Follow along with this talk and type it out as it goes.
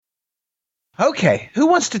Okay, who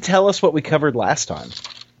wants to tell us what we covered last time?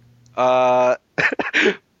 Paul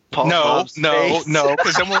No, Bob's face.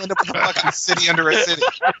 because then we'll end up with a fucking city under a city.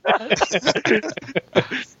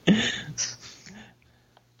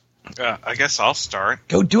 I guess I'll start.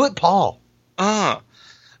 Go do it, Paul. All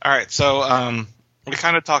right, so we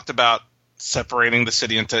kind of talked about separating the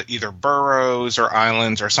city into either boroughs or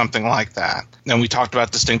islands or something like that. And we talked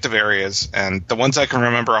about distinctive areas, and the ones I can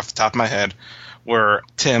remember off the top of my head were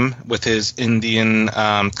Tim with his Indian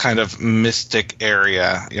kind of mystic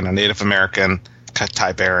area, Native American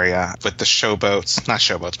type area with the showboats, not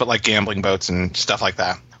showboats, but like gambling boats and stuff like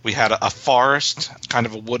that. We had a forest, kind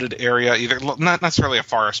of a wooded area, either not necessarily a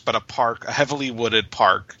forest, but a park, a heavily wooded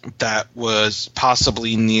park that was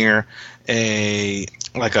possibly near a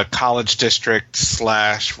college district /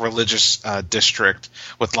 religious district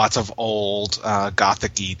with lots of old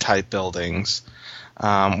Gothic-y type buildings.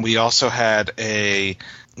 We also had a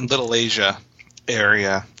Little Asia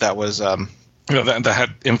area that was that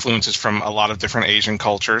had influences from a lot of different Asian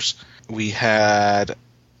cultures. We had,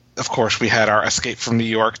 of course, our Escape from New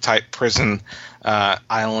York type prison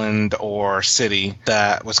island or city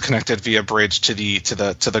that was connected via bridge to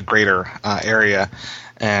the greater area,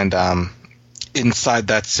 and inside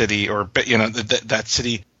that city, or that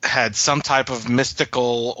city had some type of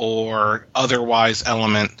mystical or otherwise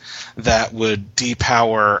element that would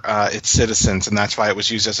depower its citizens, and that's why it was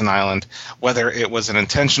used as an island. Whether it was an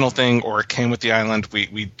intentional thing or it came with the island,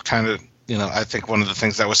 we kind of, I think one of the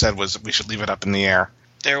things that was said was we should leave it up in the air.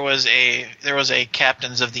 There was a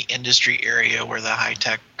captains of the industry area where the high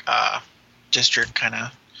tech district kind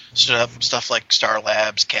of stood up, stuff like Star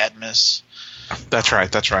Labs, Cadmus. That's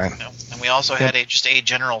right. And we also had a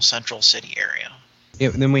general central city area. Yeah,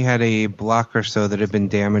 then we had a block or so that had been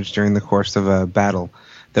damaged during the course of a battle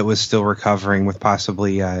that was still recovering, with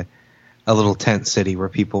possibly a little tent city where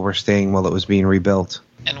people were staying while it was being rebuilt.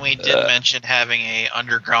 And we did mention having a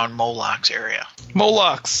underground Molochs area.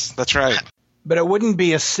 Molochs, that's right. But it wouldn't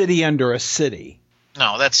be a city under a city.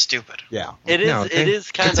 No, that's stupid. Yeah. It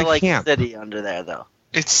is kind of like camp. a city under there, though.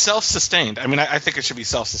 It's self-sustained. I mean, I think it should be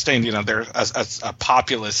self-sustained. There's a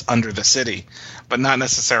populace under the city, but not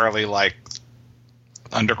necessarily like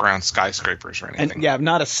underground skyscrapers or anything. And yeah,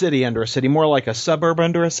 not a city under a city, more like a suburb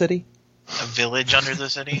under a city. A village under the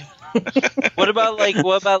city. What about they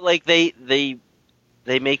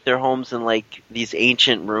make their homes in like these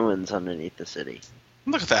ancient ruins underneath the city?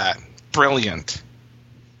 Look at that. Brilliant.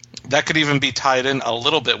 That could even be tied in a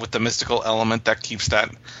little bit with the mystical element that keeps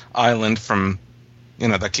that island from,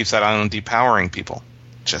 depowering people.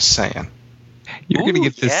 Just saying. You're going to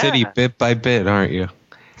get the city bit by bit, aren't you?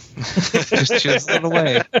 just chisel it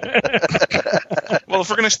away. Well, if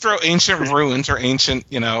we're going to throw ancient ruins or ancient,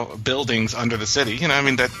 buildings under the city,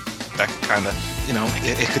 that kind of,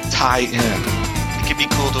 it could tie in. It could be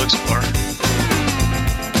cool to explore.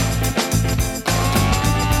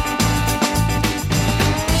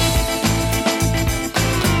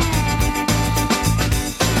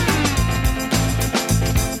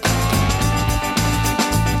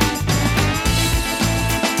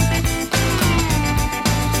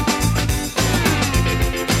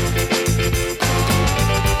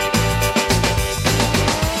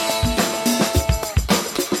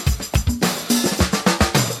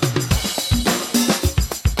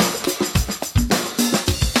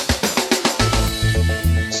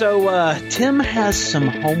 So, Tim has some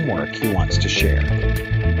homework he wants to share.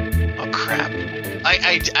 Oh crap!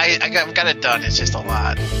 I've got it done. It's just a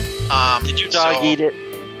lot. Did you dog eat it?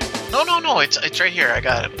 No. It's right here. I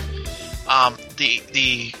got it.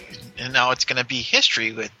 And now it's going to be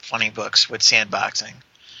history with funny books with sandboxing.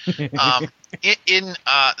 In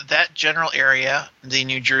that general area, the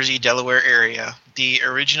New Jersey, Delaware area, the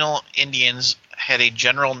original Indians had a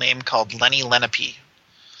general name called Lenni Lenape.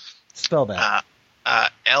 Spell that.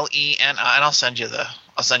 Leni, and I'll send you the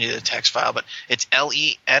text file, but it's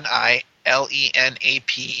Leni Lenape.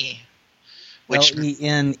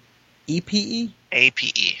 Lenepe? Ape.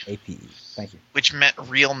 Thank you. Which meant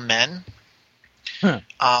real men. Huh.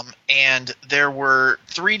 And there were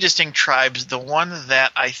three distinct tribes. The one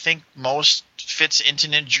that I think most fits into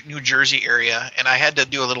New Jersey area, and I had to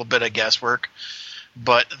do a little bit of guesswork,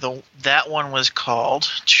 but that one was called.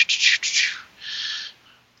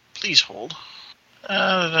 Please hold. See,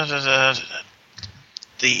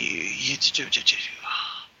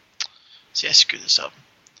 I screwed this up.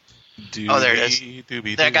 There it is.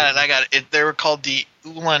 I got it. They were called the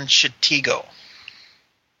Ulan Chitigo.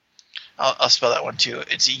 I'll spell that one too.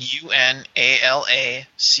 It's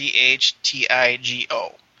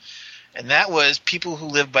UNALACHTIGO. And that was people who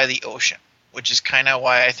lived by the ocean, which is kind of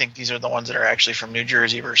why I think these are the ones that are actually from New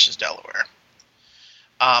Jersey versus Delaware.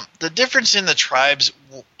 The difference in the tribes,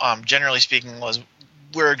 generally speaking, was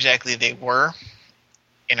where exactly they were.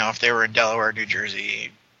 If they were in Delaware, New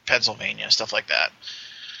Jersey, Pennsylvania, stuff like that.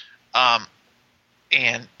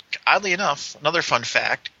 And oddly enough, another fun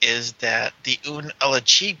fact is that the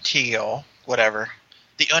Unalachitio,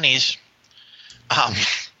 the Unis,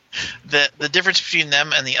 the difference between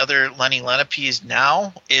them and the other Lenni Lenapes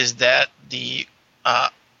now is that the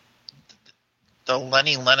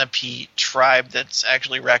Lenni Lenape tribe that's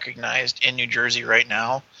actually recognized in New Jersey right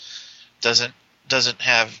now doesn't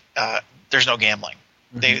have there's no gambling.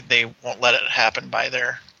 Mm-hmm. They won't let it happen by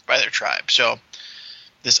their tribe. So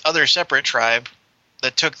this other separate tribe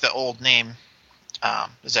that took the old name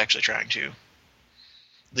is actually trying to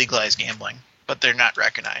legalize gambling, but they're not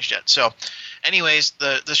recognized yet. So anyways,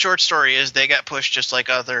 the short story is they got pushed just like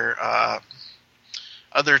other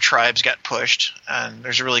tribes got pushed, and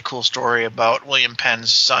there's a really cool story about William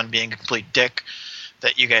Penn's son being a complete dick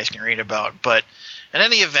that you guys can read about. But in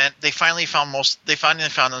any event, they finally found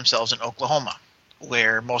themselves in Oklahoma,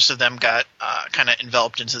 where most of them got kind of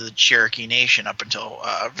enveloped into the Cherokee Nation up until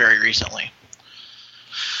very recently.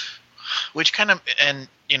 Which kind of, and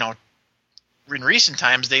in recent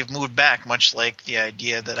times they've moved back, much like the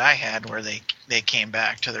idea that I had, where they came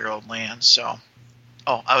back to their old lands. So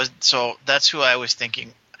that's who I was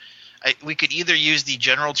thinking. We could either use the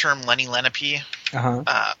general term Lenni Lenape, or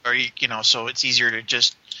so it's easier to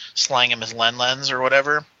just slang him as Len-Lens or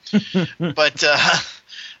whatever. But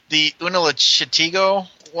the Unalachitigo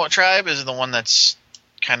tribe is the one that's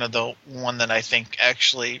kind of the one that I think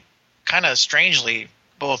actually kind of strangely,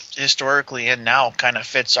 both historically and now, kind of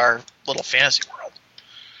fits our little fantasy world.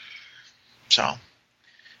 So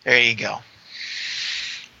there you go.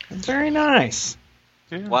 Very nice.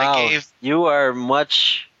 Yeah. Wow, you are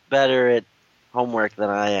much better at homework than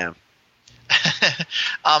I am.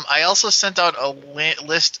 I also sent out a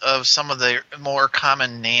list of some of the more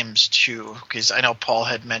common names too, because I know Paul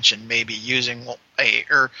had mentioned maybe using I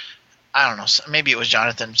don't know, maybe it was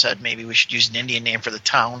Jonathan said maybe we should use an Indian name for the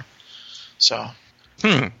town. So.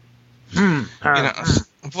 Well,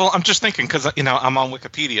 I'm just thinking because I'm on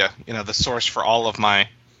Wikipedia, the source for all of my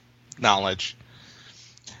knowledge.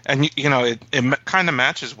 And, it kind of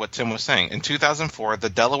matches what Tim was saying. In 2004, the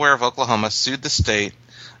Delaware of Oklahoma sued the state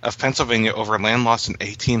of Pennsylvania over land lost in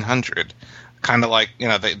 1800. Kind of like,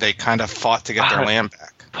 they kind of fought to get their land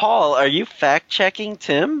back. Paul, are you fact-checking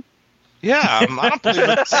Tim? Yeah, I don't believe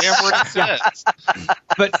what Sam already says.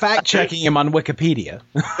 But fact-checking him on Wikipedia.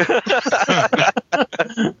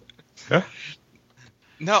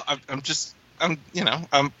 No,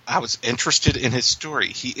 I was interested in his story.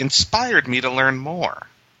 He inspired me to learn more.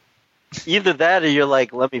 Either that or you're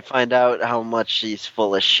like, let me find out how much he's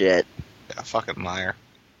full of shit. Yeah, fucking liar.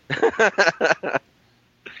 Well,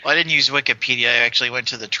 I didn't use Wikipedia. I actually went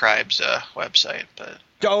to the tribe's website. But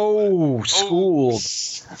schooled.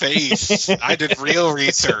 Face. I did real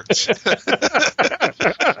research.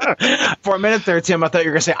 For a minute there, Tim, I thought you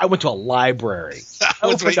were going to say, I went to a library. I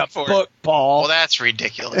was waiting for book, Paul. Well, that's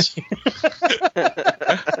ridiculous.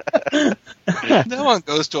 No one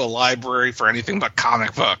goes to a library for anything but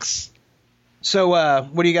comic books. So,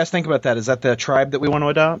 what do you guys think about that? Is that the tribe that we want to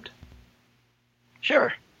adopt?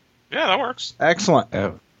 Sure. Yeah, that works. Excellent.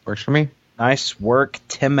 Works for me. Nice work,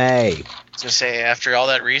 Tim A. I was going to say, after all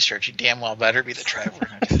that research, you damn well better be the tribe we're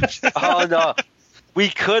going to. Oh, no. We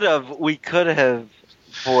could have,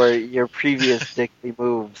 for your previous dickly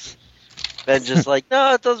moves, been just like,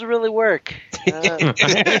 no, it doesn't really work.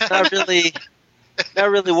 Not really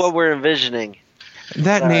what we're envisioning.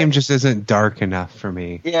 That name just isn't dark enough for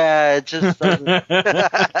me. Yeah, it just doesn't.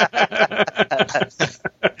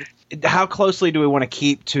 How closely do we want to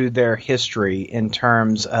keep to their history in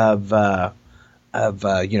terms of when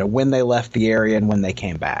they left the area and when they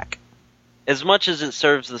came back? As much as it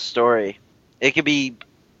serves the story, it could be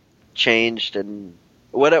changed and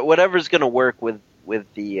whatever's going to work with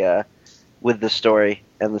the story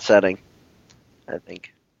and the setting. I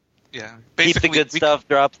think. Yeah. Keep the good stuff,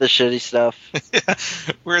 drop the shitty stuff. Yeah.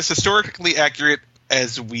 We're as historically accurate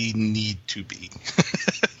as we need to be.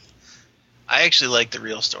 I actually like the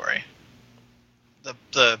real story.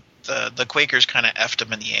 The Quakers kind of effed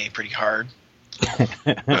him in the A pretty hard.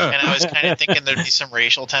 And I was kind of thinking there'd be some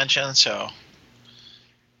racial tension, so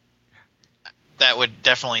that would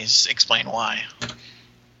definitely explain why.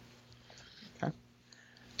 Okay.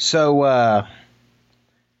 So,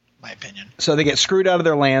 my opinion. So they get screwed out of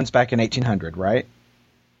their lands back in 1800, right?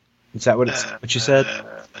 Is that what what you said?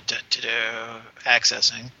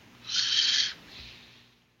 Accessing.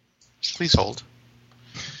 Please hold.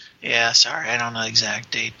 Yeah, sorry, I don't know the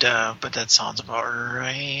exact date, but that sounds about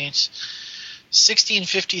right.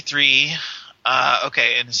 1653.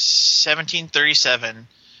 Okay, in 1737,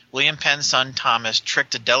 William Penn's son Thomas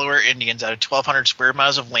tricked the Delaware Indians out of 1,200 square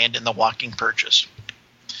miles of land in the Walking Purchase,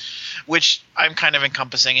 which I'm kind of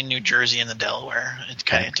encompassing in New Jersey and the Delaware. It's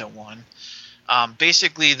kind of into one.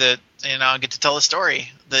 Basically, I'll get to tell the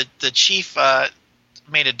story. The chief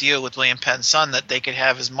made a deal with William Penn's son that they could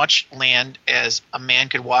have as much land as a man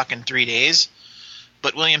could walk in 3 days.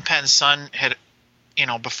 But William Penn's son had,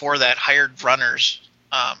 before that, hired runners.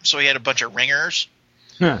 So he had a bunch of ringers.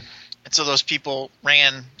 Huh. And so those people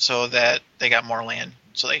ran so that they got more land.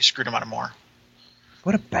 So they screwed him out of more.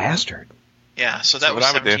 What a bastard. Yeah, so that was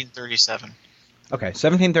 1737. Okay,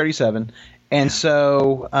 1737. And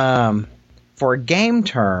so for game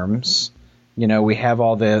terms, we have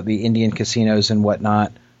all the Indian casinos and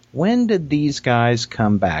whatnot. When did these guys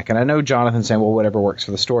come back? And I know Jonathan's saying, well, whatever works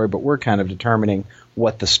for the story, but we're kind of determining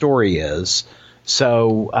what the story is.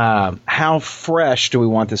 So how fresh do we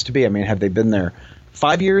want this to be? I mean, have they been there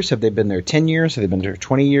 5 years? Have they been there 10 years? Have they been there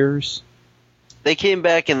 20 years? They came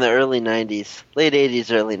back in the early 90s, late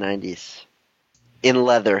 80s, early 90s, in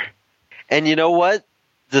leather. And you know what?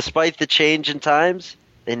 Despite the change in times,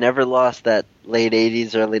 they never lost that late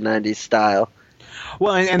 80s, early 90s style.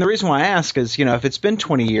 Well, and the reason why I ask is, if it's been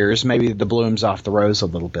 20 years, maybe the bloom's off the rose a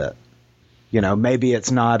little bit. Maybe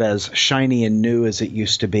it's not as shiny and new as it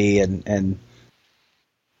used to be. And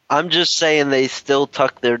I'm just saying they still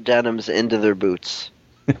tuck their denims into their boots.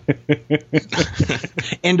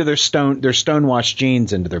 into their stonewashed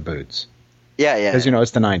jeans into their boots. Yeah. Because,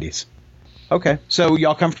 it's the 90s. Okay. So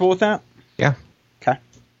y'all comfortable with that? Yeah. Okay.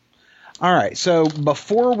 All right. So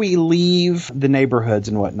before we leave the neighborhoods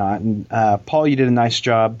and whatnot, and Paul, you did a nice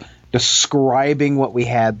job describing what we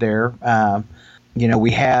had there.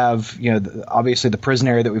 We have, obviously the prison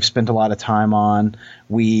area that we've spent a lot of time on.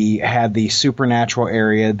 We had the supernatural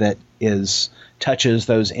area that touches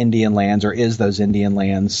those Indian lands, or is those Indian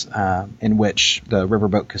lands in which the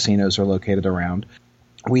riverboat casinos are located around.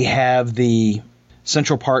 We have the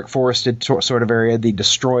Central Park forested sort of area, the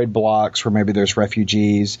destroyed blocks where maybe there's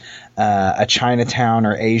refugees, a Chinatown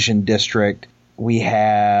or Asian district. We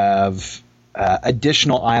have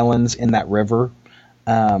additional islands in that river,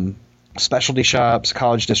 specialty shops,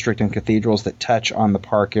 college district, and cathedrals that touch on the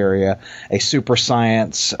park area, a super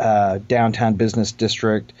science downtown business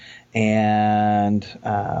district, and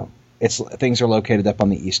things are located up on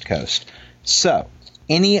the East Coast. So,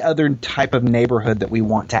 any other type of neighborhood that we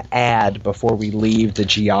want to add before we leave the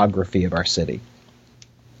geography of our city?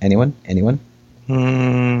 Anyone? I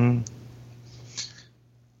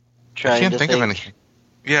can't think of anything.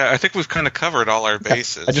 Yeah, I think we've kind of covered all our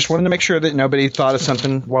bases. I just wanted to make sure that nobody thought of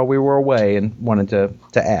something while we were away and wanted to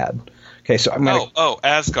add. Okay, so I'm going to...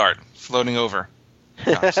 Asgard, floating over.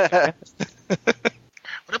 What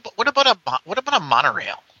about a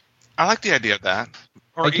monorail? I like the idea of that.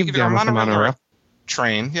 Or I keep down with the monorail.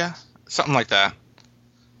 Train, yeah, something like that.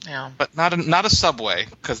 Yeah, but not a subway,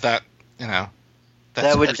 because that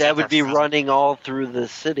that would be running all through the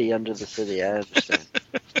city, under the city. I understand.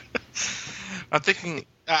 I'm thinking.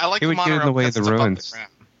 I like it would get in the way of the ruins.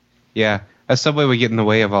 Yeah, a subway would get in the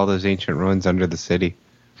way of all those ancient ruins under the city.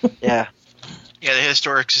 Yeah. Yeah, the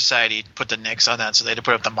Historic Society put the nix on that, so they had to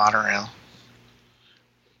put up the monorail.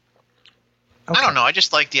 Okay. I don't know. I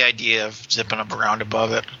just like the idea of zipping up around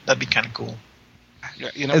above it. That'd be kind of cool.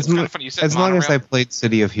 Yeah, it's kind of funny. You said as monorail. Long as I played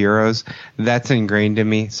City of Heroes, that's ingrained in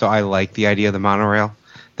me. So I like the idea of the monorail.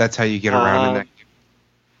 That's how you get around in that game.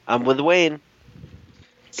 I'm with Wayne.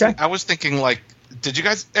 Okay. I was thinking, did you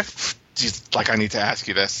guys? I need to ask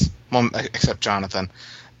you this. Well, except Jonathan,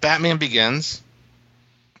 Batman Begins,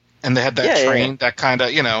 and they had that train that kind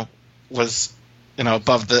of was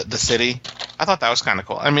above the city. I thought that was kind of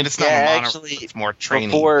cool. I mean, it's not a monorail; actually, it's more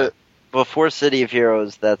training. Before City of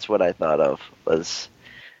Heroes, that's what I thought of was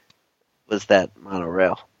that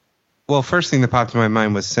monorail. Well, first thing that popped in my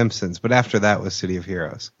mind was Simpsons, but after that was City of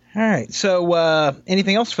Heroes. All right. So,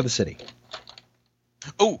 anything else for the city?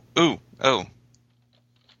 And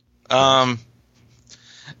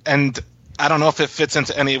I don't know if it fits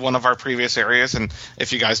into any one of our previous areas, and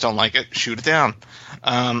if you guys don't like it, shoot it down.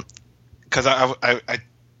 Because I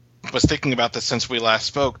was thinking about this since we last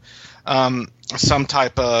spoke. Some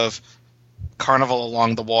type of carnival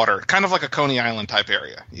along the water, kind of like a Coney Island type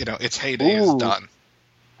area. Its heyday is done.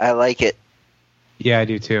 I like it. Yeah, I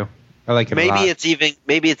do too. I like it a lot.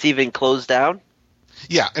 Maybe it's even closed down.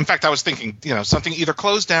 Yeah, in fact, I was thinking, something either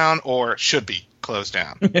closed down or should be closed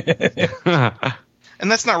down.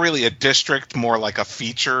 And that's not really a district, more like a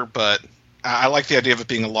feature, but I like the idea of it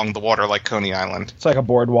being along the water like Coney Island. It's like a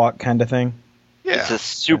boardwalk kind of thing. Yeah. It's a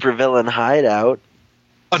supervillain hideout.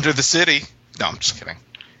 Under the city. No, I'm just kidding.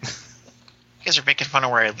 You guys are making fun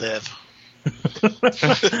of where I live. That's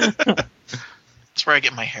where I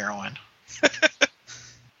get my heroin.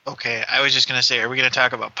 Okay, I was just gonna say, are we gonna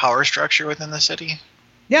talk about power structure within the city?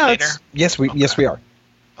 Yeah. Later? Yes, we are.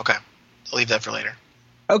 Okay, I'll leave that for later.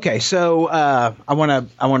 Okay, so I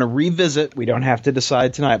want to revisit. We don't have to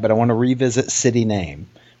decide tonight, but I want to revisit city name.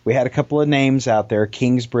 We had a couple of names out there: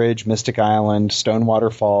 Kingsbridge, Mystic Island,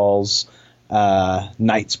 Stonewater Falls,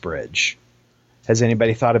 Knightsbridge. Has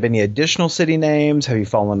anybody thought of any additional city names? Have you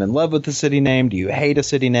fallen in love with the city name? Do you hate a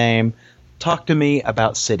city name? Talk to me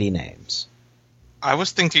about city names. I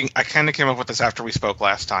was thinking, I kind of came up with this after we spoke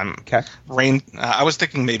last time. Okay. I was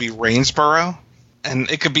thinking maybe Rainsboro, and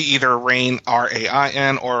it could be either Rain,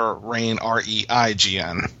 R-A-I-N, or Rain,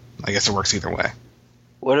 R-E-I-G-N. I guess it works either way.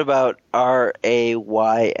 What about R-A-Y-N-E?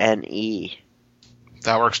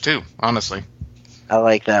 That works too, honestly. I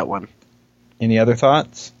like that one. Any other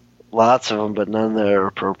thoughts? Lots of them, but none that are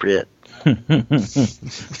appropriate. One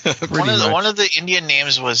of the Indian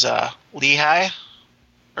names was Lehigh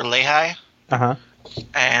or Lehi, Uh-huh.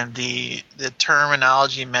 and the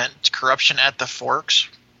terminology meant corruption at the forks,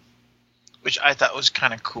 which I thought was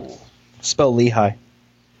kind of cool. Spell Lehigh.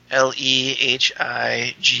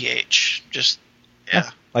 Lehighgh. Just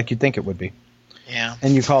yeah. Like you'd think it would be. Yeah.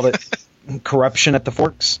 And you called it corruption at the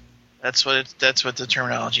forks? That's what the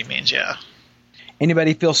terminology means, yeah.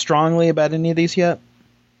 Anybody feel strongly about any of these yet?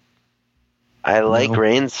 I like No.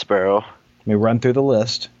 Rainsboro. Let me run through the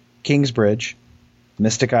list. Kingsbridge,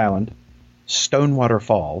 Mystic Island, Stonewater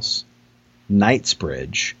Falls,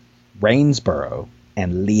 Knightsbridge, Rainsboro,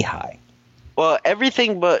 and Lehigh. Well,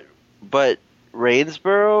 everything but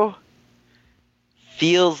Rainsboro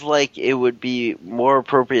feels like it would be more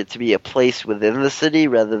appropriate to be a place within the city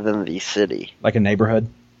rather than the city. Like a neighborhood?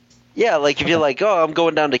 Yeah, like if you're like, oh, I'm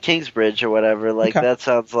going down to Kingsbridge or whatever, like Okay. that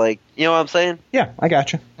sounds like, you know what I'm saying? Yeah, I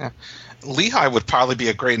gotcha. Lehigh would probably be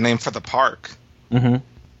a great name for the park. Mm-hmm.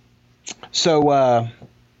 So,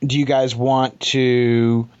 do you guys want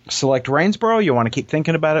to select Rainsboro? You want to keep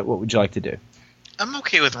thinking about it? What would you like to do? I'm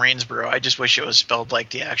okay with Rainsboro. I just wish it was spelled like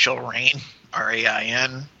the actual rain,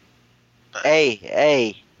 R-A-I-N.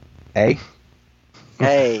 A. A?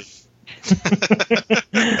 A.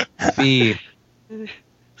 B.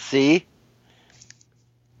 See?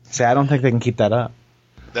 See, I don't think they can keep that up.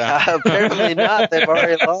 Apparently not. They've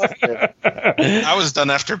already lost it. I was done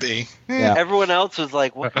after B. Yeah. Everyone else was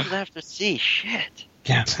like, what comes after C? Shit.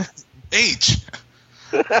 Yeah. H.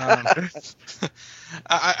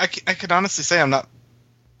 I can honestly say I'm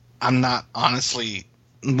not honestly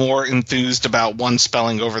more enthused about one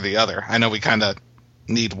spelling over the other. I know we kind of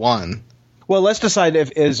need one. Well, let's decide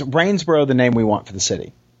is Rainsboro the name we want for the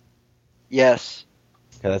city? Yes.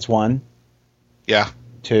 Okay, that's 1, Yeah.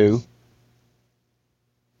 2,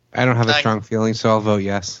 I don't have a I- strong feeling, so I'll vote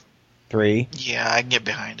yes. 3. Yeah, I can get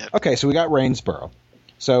behind it. Okay, so we got Rainsboro.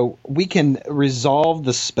 So we can resolve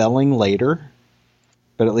the spelling later,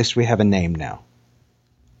 but at least we have a name now.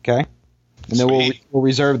 Okay? And then Sweet. we'll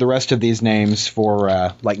reserve the rest of these names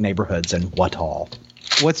for like neighborhoods and what all.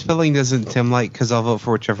 What spelling doesn't Tim like? Because I'll vote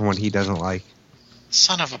for whichever one he doesn't like.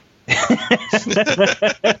 Son of a...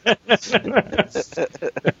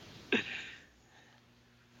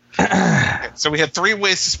 So we had 3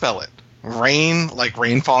 ways to spell it. Rain, like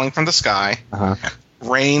rain falling from the sky. Uh-huh.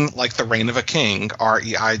 Rain, like the reign of a king,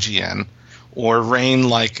 R-E-I-G-N. Or rain,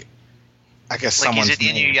 like, I guess Like someone's he's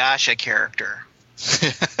an name. Inuyasha character.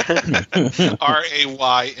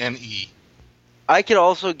 R-A-Y-N-E. I could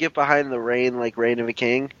also get behind the rain like Reign of a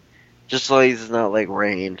King, just so it's not like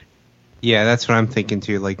rain. Yeah, that's what I'm thinking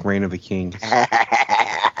too, like Reign of a King.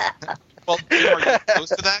 Well, are you close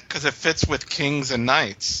to that? Because it fits with kings and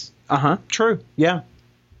knights. Uh-huh. True. Yeah.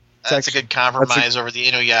 That's a good compromise over the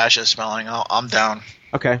Inuyasha spelling. I'm down.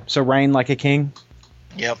 Okay, so reign like a king.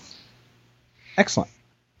 Yep. Excellent.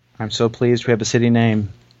 I'm so pleased we have a city name.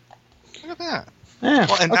 Look at that. Yeah.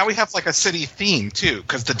 Well, and now we have like a city theme too,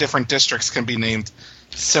 because the different districts can be named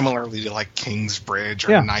similarly to like Kingsbridge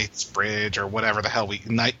or Yeah. Knightsbridge or whatever the hell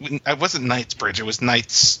it wasn't Knightsbridge, it was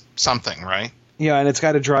Knights something, right? Yeah, and it's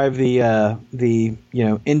got to drive the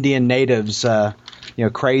Indian natives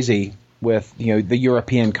crazy with the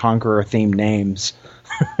European conqueror themed names.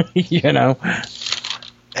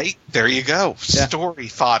 Hey, there you go. Yeah. Story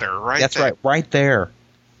fodder, right? That's there.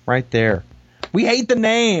 right there. We hate the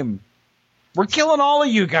name. We're killing all of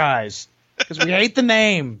you guys because we hate the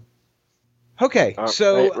name. Okay,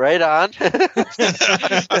 so right on.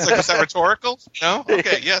 I was like, is that rhetorical? No?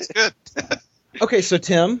 Okay, yes, good. so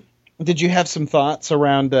Tim, did you have some thoughts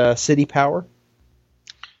around city power?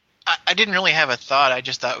 I didn't really have a thought. I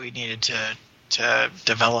just thought we needed to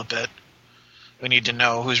develop it. We need to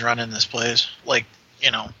know who's running this place. Like,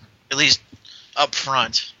 at least up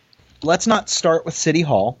front. Let's not start with City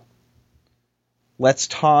Hall. Let's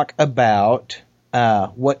talk about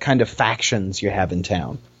what kind of factions you have in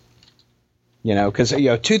town. Because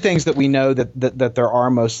two things that we know that there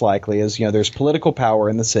are most likely is there's political power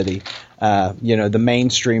in the city, the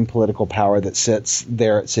mainstream political power that sits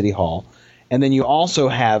there at City Hall, and then you also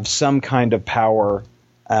have some kind of power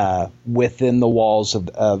within the walls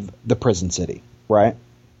of the prison city, right?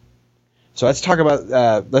 So let's talk about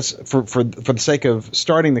for the sake of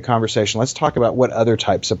starting the conversation, let's talk about what other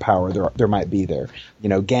types of power there might be there.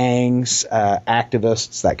 Gangs,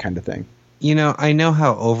 activists, that kind of thing. I know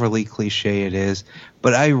how overly cliche it is,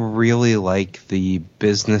 but I really like the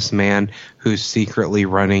businessman who's secretly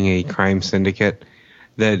running a crime syndicate.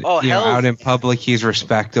 That out in public he's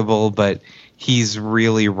respectable, but he's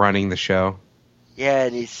really running the show. Yeah,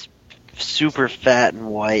 and he's super fat and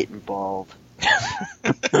white and bald.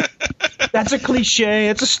 That's a cliche.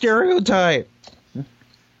 It's a stereotype.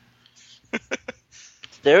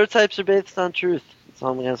 Stereotypes are based on truth. That's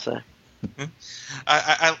all I'm gonna say.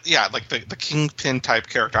 I like the Kingpin type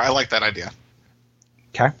character. I like that idea.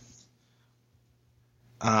 Okay.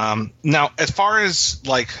 Now, as far as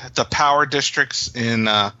like the power districts in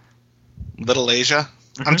Little Asia,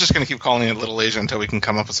 I'm just going to keep calling it Little Asia until we can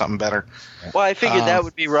come up with something better. Well, I figured that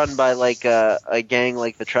would be run by like a gang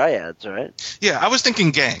like the Triads, right? Yeah, I was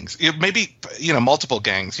thinking gangs. Maybe multiple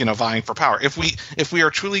gangs, vying for power. If we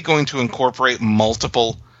are truly going to incorporate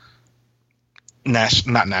multiple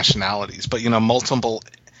not nationalities, but multiple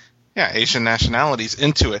Asian nationalities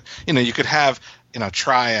into it, you could have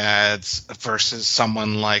Triads versus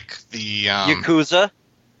someone like the Yakuza.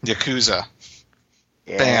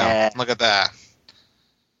 Yeah. Bam! Look at that.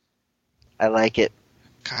 I like it.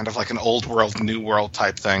 Kind of like an old world, new world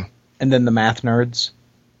type thing. And then the math nerds.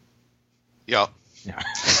 Yup. Yeah.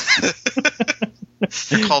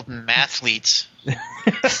 They're called mathletes. The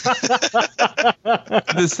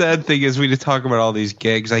sad thing is, we just talk about all these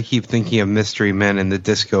gigs. I keep thinking of Mystery Men and the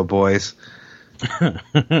Disco Boys. Yeah,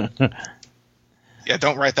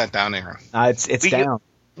 don't write that down, Aaron. It's down.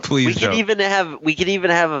 Please we don't. We could even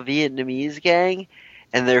have a Vietnamese gang,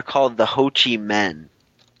 and they're called the Ho Chi Men.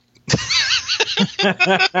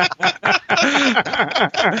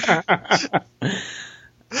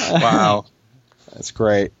 Wow, that's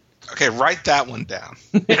great. Okay, write that one down.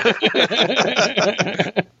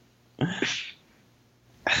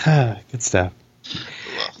 Good stuff.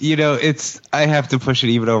 I have to push it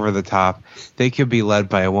even over the top. They could be led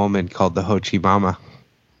by a woman called the Ho Chi Mama.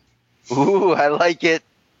 Ooh, I like it.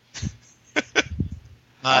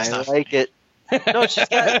 No, like it. No, she's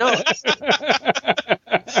got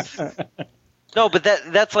no, but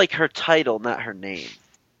that's like her title, not her name.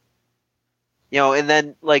 And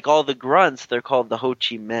then like all the grunts, they're called the Ho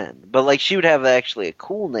Chi Men. But like she would have actually a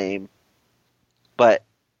cool name, but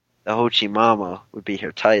the Ho Chi Mama would be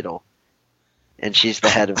her title, and she's the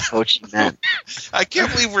head of Ho Chi Men. I can't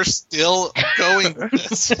believe we're still going with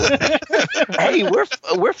this. Hey,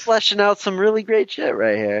 we're fleshing out some really great shit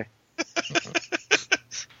right here.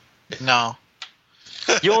 No.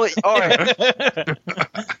 All right.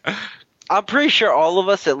 I'm pretty sure all of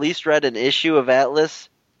us at least read an issue of Atlas.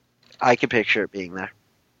 I can picture it being there.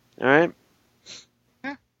 All right?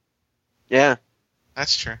 Yeah.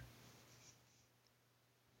 That's true.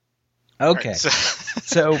 Okay. Right,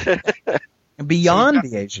 so beyond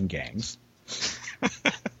the Asian gangs,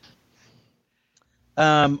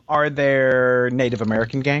 are there Native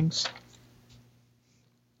American gangs?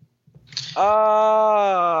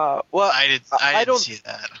 Well, I didn't see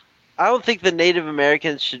that. I don't think the Native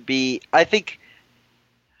Americans should be. I think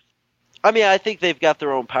they've got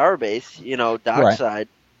their own power base, Dockside, right.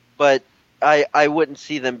 But I wouldn't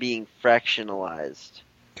see them being fractionalized.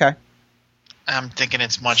 Okay. I'm thinking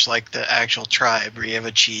it's much like the actual tribe, where you have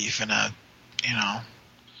a chief and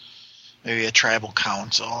maybe a tribal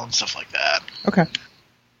council and stuff like that. Okay.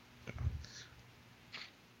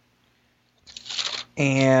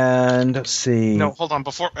 And let's see. No, hold on.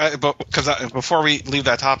 Before we leave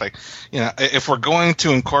that topic, if we're going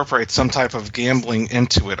to incorporate some type of gambling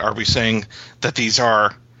into it, are we saying that these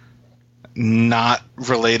are not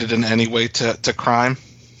related in any way to crime?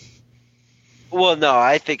 Well, no,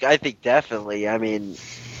 I think definitely. I mean,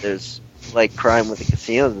 there's like crime with the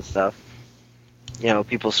casinos and stuff.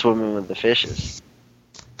 People swimming with the fishes.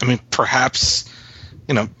 I mean, perhaps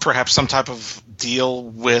some type of deal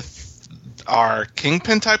with our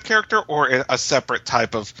Kingpin type character, or a separate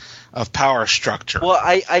type of power structure. Well,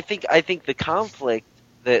 I think the conflict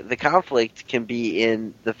can be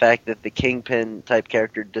in the fact that the Kingpin type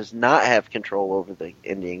character does not have control over the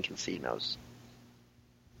Indian casinos.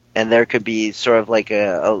 and there could be sort of like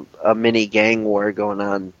a mini gang war going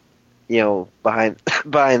on,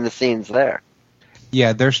 behind the scenes there.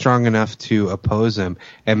 Yeah, they're strong enough to oppose him,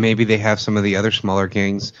 and maybe they have some of the other smaller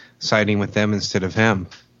gangs siding with them instead of him.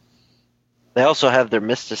 They also have their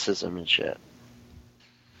mysticism and shit,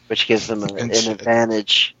 which gives them an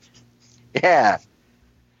advantage. Yeah.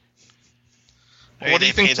 Maybe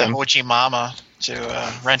they pay the Ho Chi Mama to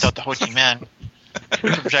rent out the Ho Chi Men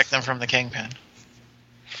to protect them from the Kingpin.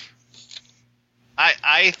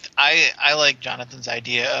 I like Jonathan's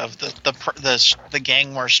idea of the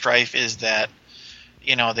gang war strife is that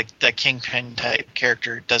the Kingpin type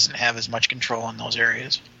character doesn't have as much control in those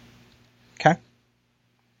areas. Okay.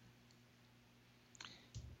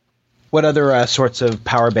 What other sorts of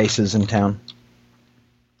power bases in town?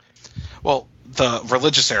 Well, the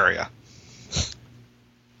religious area.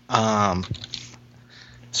 So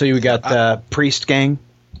you got the priest gang?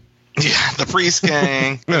 Yeah, the priest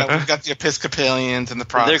gang. We've got the Episcopalians and the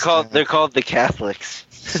Protestants. They're called the Catholics.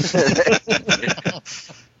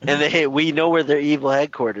 And we know where their evil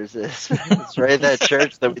headquarters is. It's right at that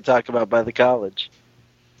church that we talk about by the college.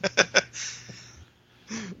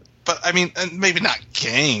 But I mean, maybe not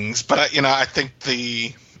gangs, but I think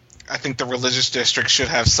the religious district should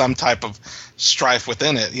have some type of strife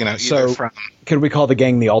within it. Could we call the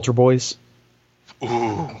gang the Altar Boys?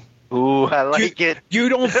 Ooh, I like it. You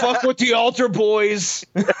don't fuck with the Altar Boys.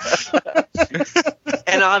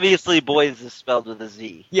 And obviously, boys is spelled with a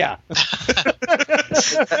Z. Yeah. and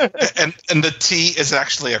the T is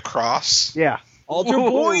actually a cross. Yeah. Altar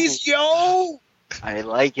Boys, yo! I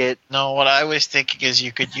like it. No, what I was thinking is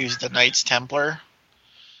you could use the Knights Templar,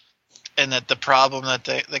 and that the problem that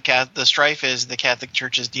the strife is the Catholic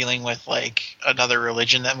Church is dealing with like another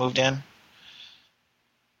religion that moved in.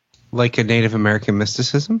 Like a Native American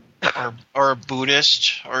mysticism? Or a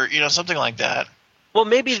Buddhist, or something like that. Well,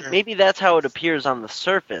 maybe that's how it appears on the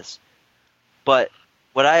surface. But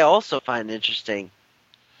what I also find interesting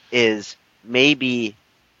is maybe,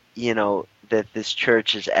 that this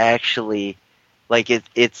church is actually, like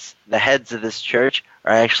it's the heads of this church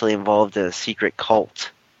are actually involved in a secret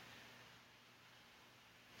cult.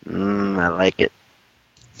 I like it.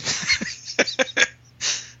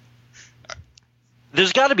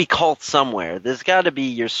 There's got to be cults somewhere. There's got to be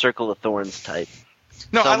your Circle of Thorns type.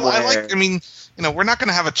 No, I like. I mean, we're not going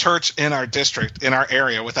to have a church in our district, in our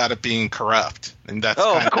area, without it being corrupt. And that's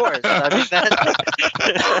of course. I mean,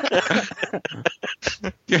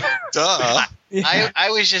 duh. I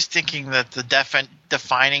was just thinking that the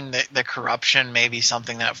defining the corruption may be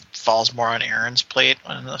something that falls more on Aaron's plate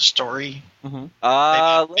in the story. Mm-hmm. Maybe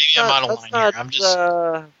I'm out of line here. I'm just.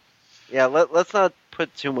 Let's not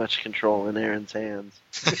put too much control in Aaron's hands.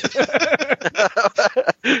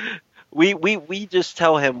 We just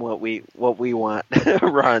tell him what we want.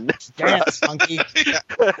 Run. Dance, monkey.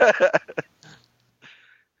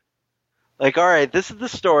 Like, all right, this is the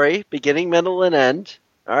story, beginning, middle, and end.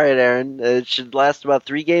 All right, Aaron, it should last about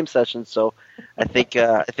 3 game sessions, so I think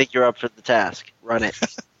you're up for the task. Run it.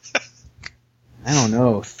 I don't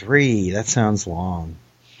know, 3. That sounds long.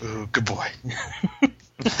 Ooh, good boy.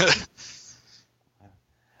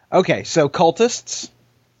 Okay, so cultists,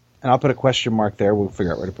 and I'll put a question mark there. We'll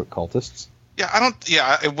figure out where to put cultists. Yeah, I don't.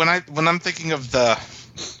 Yeah, when I'm thinking of at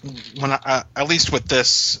least with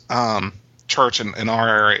this church in our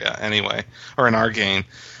area anyway, or in our game,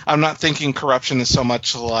 I'm not thinking corruption is so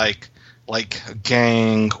much like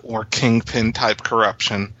gang or kingpin type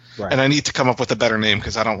corruption. Right. And I need to come up with a better name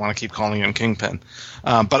because I don't want to keep calling him Kingpin.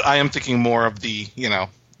 But I am thinking more of the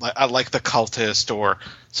I like the cultist or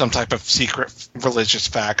some type of secret religious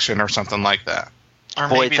faction or something like that. Or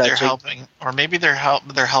maybe they're helping. Or maybe they're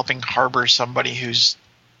helping harbor somebody who's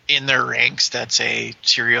in their ranks that's a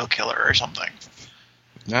serial killer or something.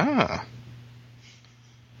 Ah.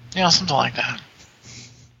 Something like that.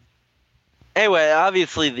 Anyway,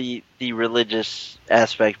 obviously the religious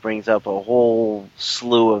aspect brings up a whole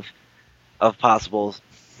slew of possible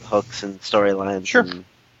hooks and storylines and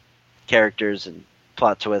characters and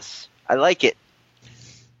plot twists. I like it.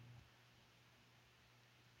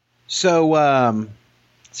 So,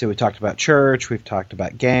 we talked about church, we've talked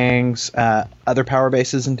about gangs, other power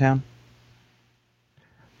bases in town?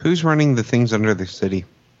 Who's running the things under the city?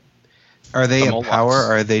 Are they in power,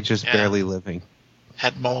 or are they just barely living?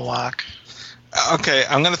 Head Moloch. Okay,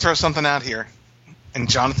 I'm going to throw something out here, and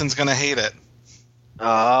Jonathan's going to hate it.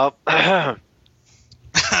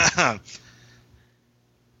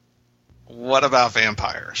 What about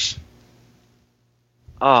vampires?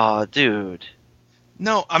 Oh, dude.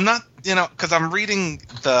 No, I'm not, because I'm reading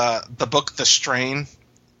the book The Strain,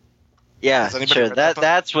 Yeah, sure.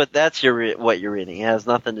 That's what you're reading. It has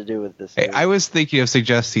nothing to do with this. Hey, I was thinking of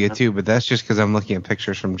suggesting it too, but that's just because I'm looking at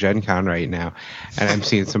pictures from Gen Con right now, and I'm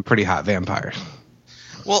seeing some pretty hot vampires.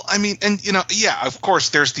 Well, I mean, and yeah, of course,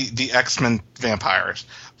 there's the X-Men vampires,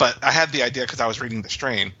 but I had the idea because I was reading The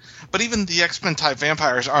Strain. But even the X-Men type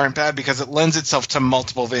vampires aren't bad because it lends itself to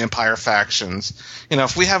multiple vampire factions.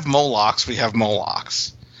 If we have Molochs, we have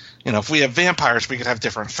Molochs. If we have vampires, we could have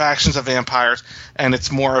different factions of vampires, and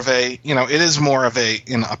it's more of a, it is more of a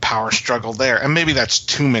power struggle there. And maybe that's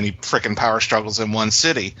too many freaking power struggles in one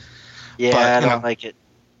city. Yeah, but, I don't like it.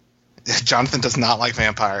 Jonathan does not like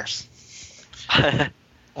vampires. It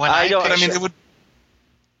would. I don't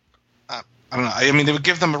know. I mean, it would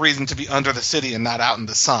give them a reason to be under the city and not out in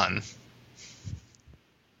the sun.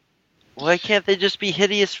 Why can't they just be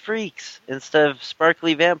hideous freaks instead of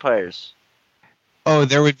sparkly vampires? Oh,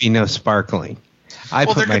 there would be no sparkling. I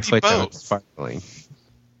put my foot down with sparkling.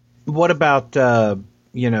 What about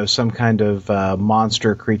some kind of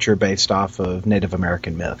monster creature based off of Native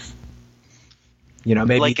American myth?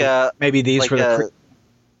 Maybe these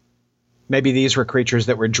were creatures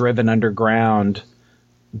that were driven underground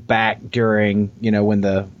back during when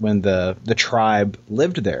the tribe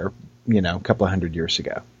lived there a couple of hundred years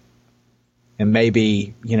ago. And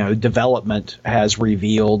maybe, development has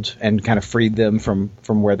revealed and kind of freed them from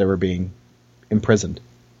where they were being imprisoned.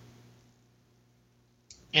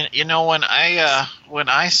 When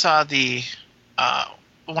I saw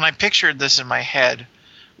when I pictured this in my head,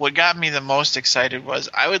 what got me the most excited was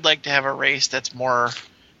I would like to have a race that's more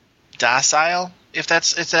docile, if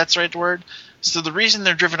that's the right word. So the reason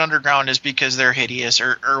they're driven underground is because they're hideous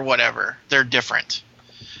or whatever. They're different.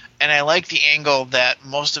 And I like the angle that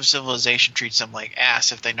most of civilization treats them like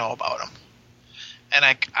ass if they know about them. And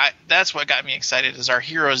I that's what got me excited is our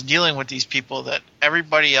heroes dealing with these people that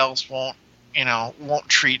everybody else won't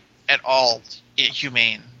treat at all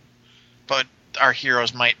humane. But our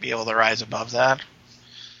heroes might be able to rise above that.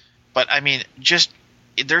 But I mean, just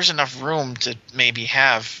there's enough room to maybe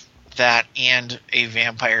have that and a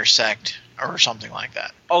vampire sect or something like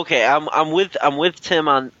that. Okay, I'm with Tim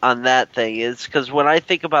on that thing. Is because when I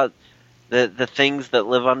think about the things that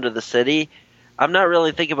live under the city, I'm not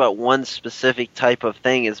really thinking about one specific type of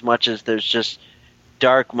thing as much as there's just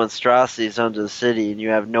dark monstrosities under the city, and you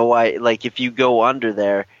have no idea. Like if you go under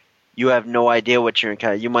there, you have no idea what you're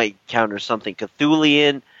encountering. You might encounter something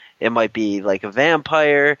Cthulian. It might be like a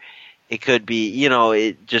vampire. It could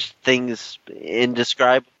be just things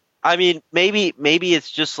indescribable. I mean, maybe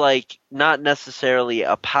it's just like not necessarily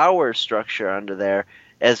a power structure under there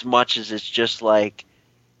as much as it's just like,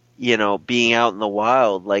 being out in the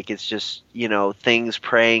wild. Like it's just, things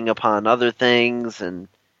preying upon other things and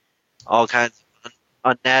all kinds of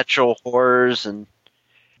unnatural horrors. And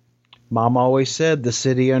Mom always said the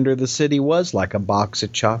city under the city was like a box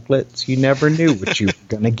of chocolates. You never knew what you were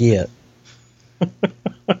going to get.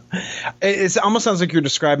 It almost sounds like you're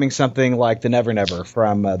describing something like the Never Never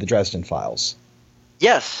from the Dresden Files.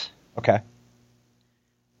 Yes. Okay.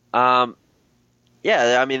 Yeah,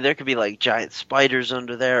 I mean, there could be like giant spiders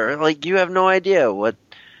under there. Like you have no idea what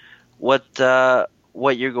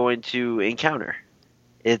you're going to encounter.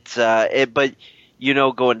 It's but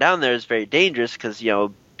going down there is very dangerous because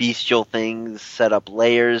bestial things set up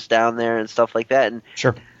layers down there and stuff like that. And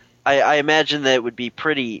sure, I imagine that it would be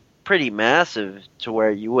pretty massive to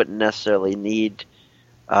where you wouldn't necessarily need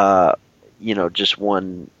just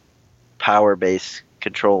one power base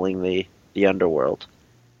controlling the underworld.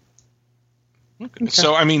 Okay.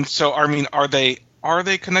 So I mean, are they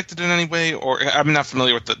connected in any way? Or I'm not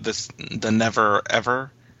familiar with the Never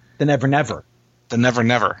Ever. The Never Never. The Never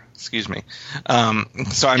Never. Excuse me.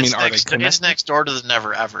 So I mean, are they connected? It's next door to the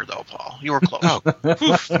Never Ever, though, Paul. You were close. Oh,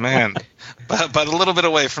 oof, man, but a little bit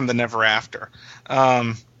away from the Never After.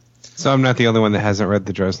 So I'm not the only one that hasn't read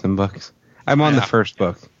the Dresden books. I'm on the first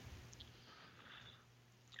book.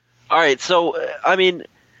 All right, so I mean,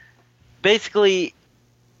 basically,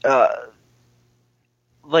 I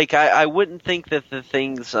wouldn't think that the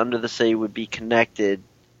things under the city would be connected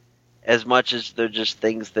as much as they're just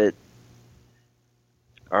things that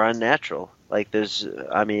are unnatural. Like there's,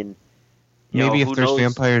 I mean, maybe if there's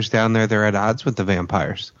vampires down there, they're at odds with the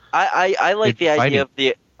vampires. I like the idea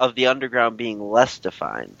of the underground being less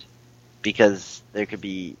defined. Because there could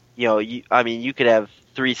be, you could have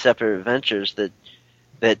 3 separate adventures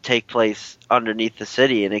that take place underneath the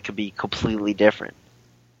city, and it could be completely different,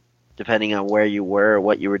 depending on where you were or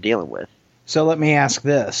what you were dealing with. So let me ask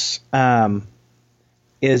this.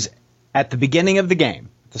 Is at the beginning of the game,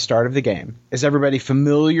 at the start of the game, is everybody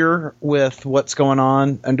familiar with what's going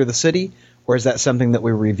on under the city, or is that something that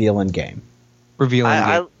we reveal in game? Reveal in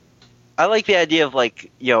game. I like the idea of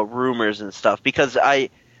like rumors and stuff because I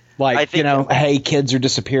think, hey, kids are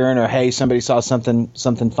disappearing, or hey, somebody saw something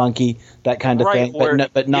funky, that kind of thing. Or,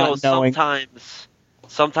 but not knowing.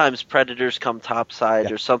 Sometimes predators come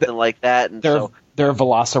topside or something like that, and there are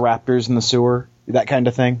velociraptors in the sewer, that kind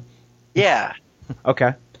of thing. Yeah.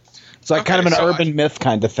 Okay. It's like kind of an urban myth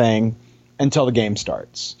kind of thing until the game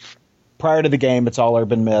starts. Prior to the game, it's all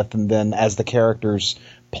urban myth, and then as the characters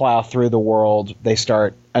plow through the world, they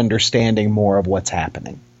start understanding more of what's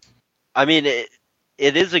happening. I mean, it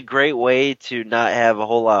is a great way to not have a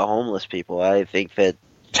whole lot of homeless people. I think that.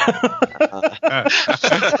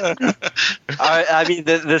 I mean,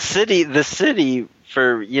 the city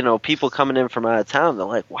for people coming in from out of town, they're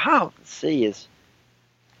like, wow, the city is,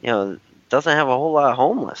 doesn't have a whole lot of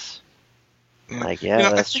homeless. Like,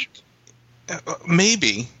 that's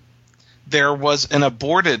maybe there was an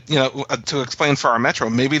aborted, to explain for our metro,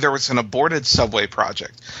 maybe there was an aborted subway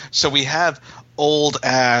project. So we have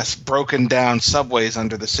old-ass, broken-down subways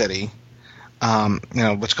under the city,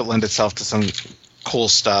 which could lend itself to some cool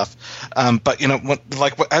stuff. But,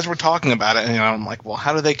 as we're talking about it, I'm like, well,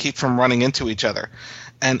 how do they keep from running into each other?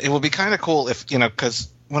 And it would be kind of cool if, because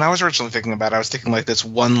when I was originally thinking about it, I was thinking like this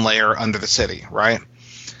one layer under the city, right?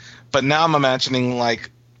 But now I'm imagining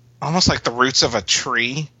almost like the roots of a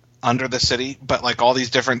tree under the city, but like all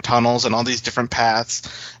these different tunnels and all these different paths,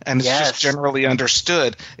 and it's just generally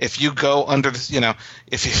understood if you go under the,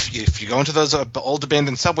 if you go into those old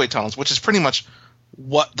abandoned subway tunnels, which is pretty much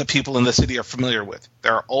what the people in the city are familiar with.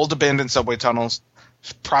 There are old abandoned subway tunnels.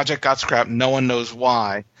 Project got scrapped. No one knows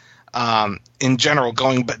why. In general,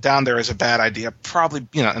 going down there is a bad idea. Probably,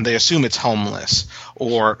 and they assume it's homeless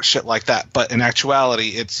or shit like that. But in actuality,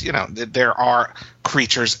 it's, there are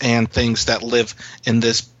creatures and things that live in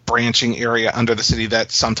this branching area under the city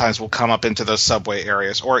that sometimes will come up into those subway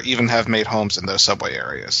areas, or even have made homes in those subway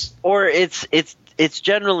areas. Or it's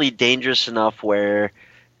generally dangerous enough where,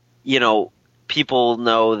 people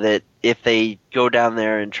know that if they go down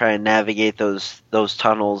there and try and navigate those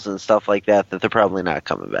tunnels and stuff like that, that they're probably not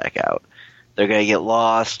coming back out. They're going to get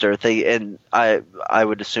lost, and I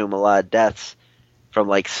would assume a lot of deaths from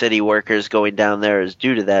like city workers going down there is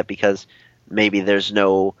due to that, because maybe there's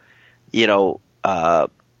no,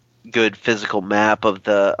 good physical map of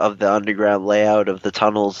the underground layout of the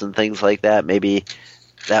tunnels and things like that. Maybe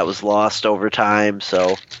that was lost over time.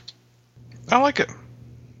 So I like it.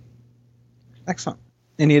 Excellent.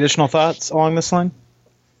 Any additional thoughts along this line?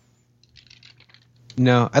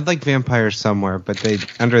 No, I'd like vampires somewhere, but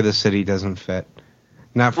under the city doesn't fit.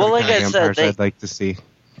 Not for the kind of vampires I'd like to see.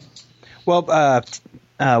 Well,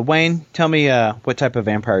 Wayne, tell me what type of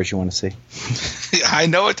vampires you want to see. I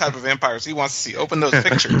know what type of vampires he wants to see. Open those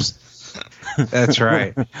pictures. That's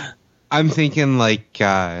right. I'm thinking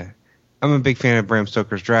I'm a big fan of Bram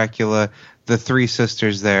Stoker's Dracula. The Three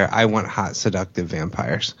Sisters there. I want hot, seductive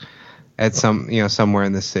vampires at somewhere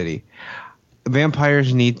in the city.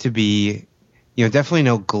 Vampires need to be, definitely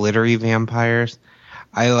no glittery vampires.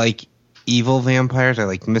 I like evil vampires. I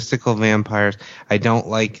like mystical vampires. I don't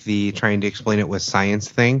like the trying to explain it with science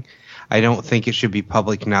thing. I don't think it should be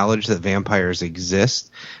public knowledge that vampires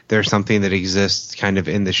exist. They're something that exists kind of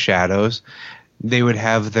in the shadows. They would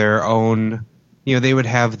have their own, they would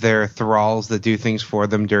have their thralls that do things for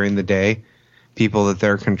them during the day, people that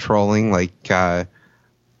they're controlling, like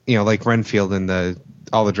Renfield in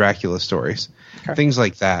all the Dracula stories, things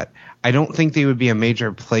like that. I don't think they would be a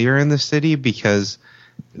major player in the city because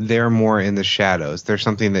they're more in the shadows. They're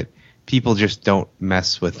something that people just don't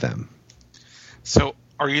mess with them. So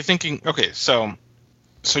are you thinking, okay, so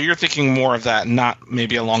you're thinking more of that, not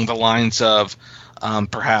maybe along the lines of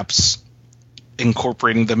perhaps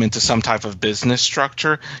incorporating them into some type of business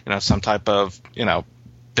structure, some type of,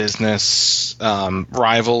 business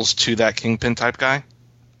rivals to that Kingpin type guy?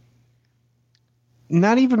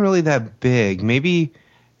 Not even really that big. Maybe,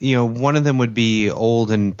 one of them would be old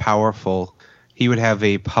and powerful. He would have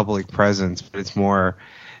a public presence, but it's more,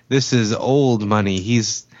 this is old money.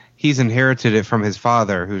 He's inherited it from his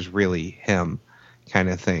father, who's really him, kind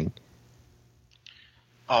of thing.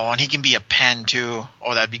 Oh, and he can be a Penn too.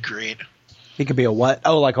 Oh, that'd be great. He could be a what?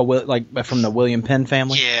 Oh, like from the William Penn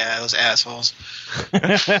family? Yeah, those assholes.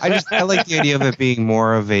 I like the idea of it being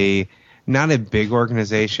more of not a big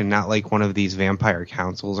organization, not like one of these vampire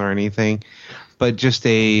councils or anything, but just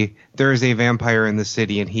there is a vampire in the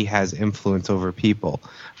city and he has influence over people,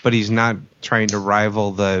 but he's not trying to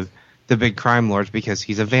rival the big crime lords because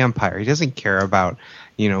he's a vampire. He doesn't care about,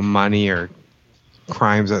 money or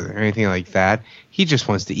crimes or anything like that. He just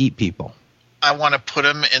wants to eat people. I want to put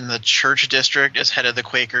him in the church district as head of the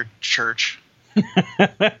Quaker church.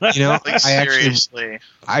 You know,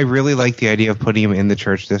 I really like the idea of putting him in the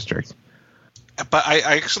church district. But I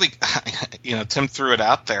actually, Tim threw it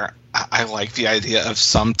out there. I like the idea of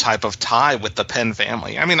some type of tie with the Penn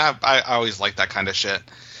family. I mean, I always like that kind of shit.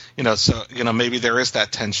 So maybe there is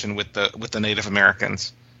that tension with the Native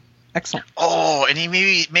Americans. Excellent. Oh, and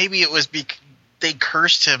maybe it was they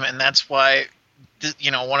cursed him, and that's why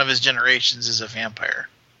one of his generations is a vampire.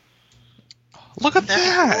 Look at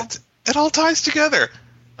that! Cool? It all ties together.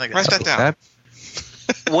 Write that down.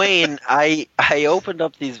 Wayne, I opened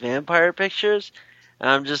up these vampire pictures, and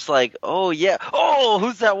I'm just like, oh yeah, oh,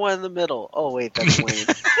 who's that one in the middle? Oh wait, that's Wayne.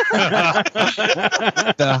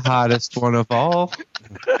 The hottest one of all.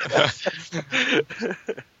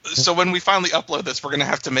 So when we finally upload this, we're going to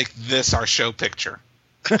have to make this our show picture.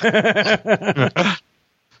 That's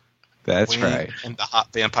Wayne right. And the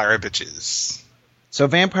hot vampire bitches. So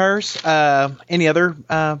vampires, any other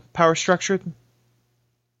power structure?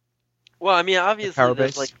 Well, I mean, obviously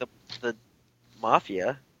there's like the mafia.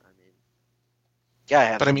 I mean,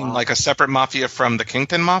 yeah. But I mean, like a separate mafia from the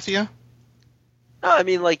Kingpin Mafia? No, I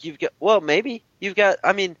mean, like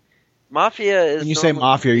mafia is. When you say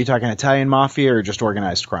mafia, are you talking Italian mafia or just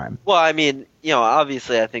organized crime? Well, I mean,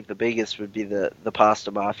 obviously I think the biggest would be the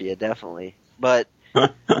pasta mafia, definitely. But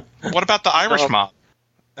what about the Irish mob?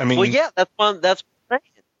 I mean, well, yeah, that's one. That's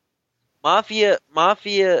mob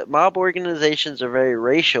organizations are very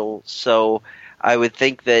racial, so I would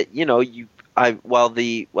think that while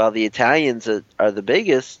the Italians are the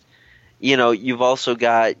biggest, you've also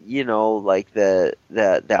got like the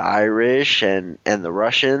Irish and the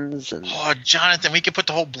Russians and. Oh, Jonathan, we could put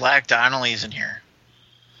the whole Black Donnellys in here.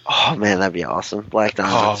 Oh man, that'd be awesome. Black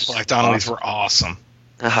Donnellys. Oh, Black Donnellys were awesome.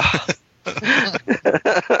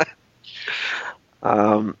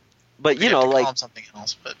 But call them something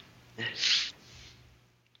else, but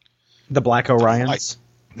the Black Orions,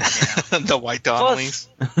 the White Donnellys.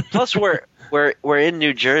 Plus, we're in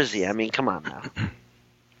New Jersey. I mean, come on now.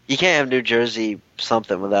 You can't have New Jersey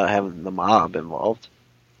something without having the mob involved.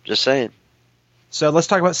 Just saying. So let's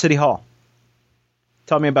talk about City Hall.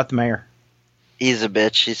 Tell me about the mayor. He's a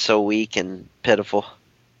bitch. He's so weak and pitiful.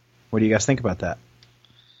 What do you guys think about that?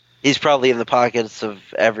 He's probably in the pockets of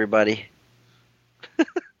everybody.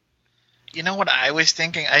 You know what I was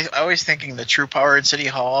thinking? I was thinking the true power in City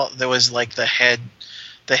Hall, there was like the head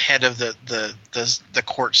of the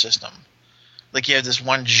court system. Like you had this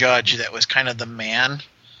one judge that was kind of the man,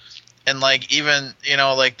 and like even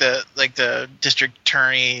like the district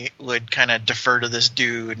attorney would kind of defer to this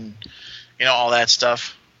dude and all that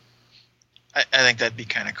stuff. I think that'd be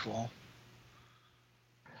kind of cool.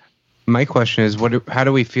 My question is, how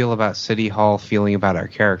do we feel about City Hall feeling about our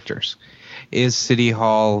characters? Is City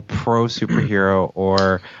Hall pro superhero,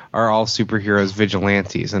 or are all superheroes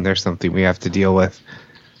vigilantes, and there's something we have to deal with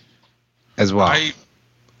as well?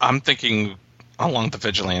 I'm thinking along the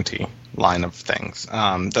vigilante line of things,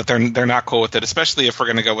 that they're not cool with it, especially if we're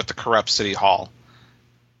going to go with the corrupt City Hall.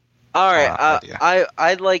 All right,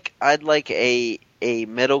 I'd like a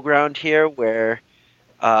middle ground here where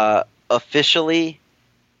officially,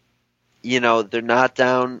 they're not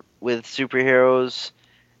down with superheroes.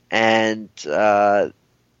 And that's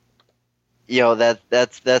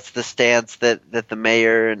the stance that the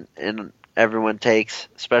mayor and everyone takes,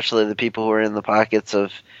 especially the people who are in the pockets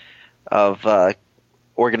of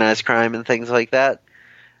organized crime and things like that.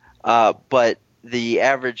 But the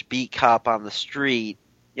average beat cop on the street,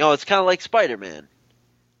 it's kind of like Spider-Man.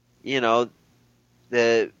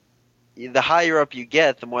 The higher up you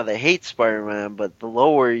get, the more they hate Spider-Man. But the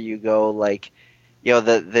lower you go, like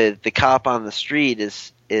the cop on the street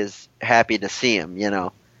is happy to see him,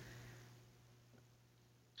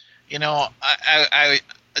 I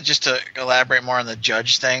just to elaborate more on the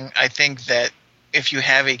judge thing, I think that if you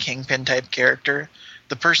have a Kingpin type character,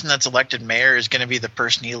 the person that's elected mayor is going to be the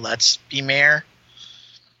person he lets be mayor.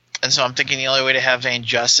 And so I'm thinking the only way to have any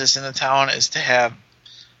justice in the town is to have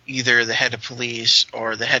either the head of police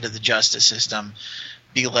or the head of the justice system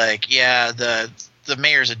be like, yeah, the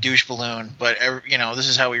mayor's a douche balloon, but this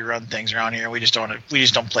is how we run things around here. We just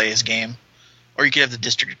don't play his game. Or you could have the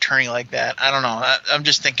district attorney like that. I don't know. I'm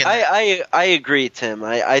just thinking. I agree, Tim.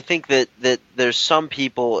 I think that there's some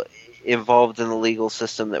people involved in the legal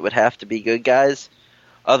system that would have to be good guys.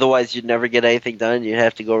 Otherwise, you'd never get anything done. You'd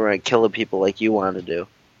have to go around killing people like you want to do.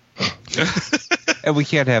 And we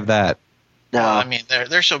can't have that. No, well, I mean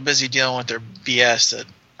they're so busy dealing with their BS that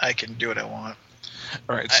I can do what I want.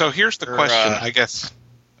 All right, so here's the question, I guess.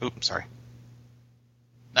 Oops, sorry.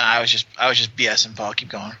 No, I was just BSing, Paul. Keep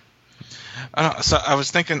going. So I was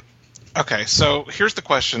thinking, okay, so here's the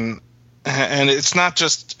question. and it's not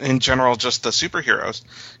just in general just the superheroes.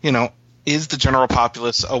 Is the general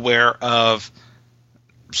populace aware of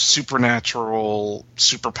supernatural,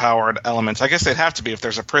 superpowered elements? I guess they'd have to be if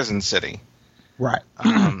there's a prison city. Right.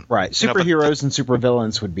 Right. Superheroes and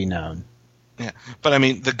supervillains would be known. Yeah. But I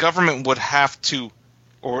mean, the government would have to,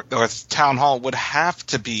 or town hall would have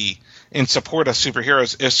to be in support of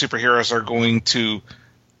superheroes if superheroes are going to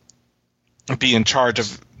be in charge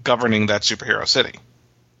of governing that superhero city.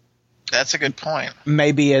 That's a good point.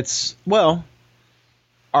 Maybe it's, well,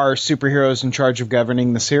 are superheroes in charge of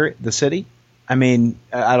governing the city? I mean,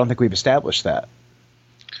 I don't think we've established that.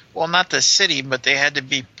 Well, not the city, but they had to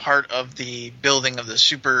be part of the building of the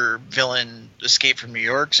super villain Escape from New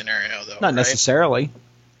York scenario, though. Not necessarily.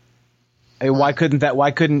 Why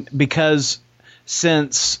couldn't, because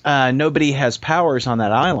since nobody has powers on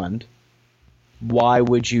that island, why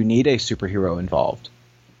would you need a superhero involved?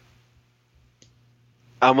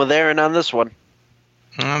 I'm with Aaron on this one.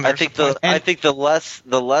 I think the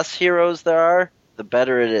less heroes there are, the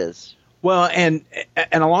better it is. Well, and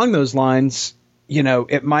along those lines,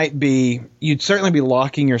 it might be, you'd certainly be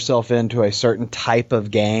locking yourself into a certain type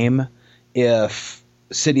of game if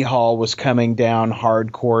City Hall was coming down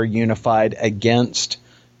hardcore unified against,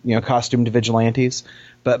 costumed vigilantes.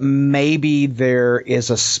 But maybe there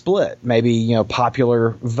is a split. Maybe,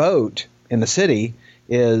 popular vote in the city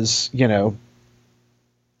is,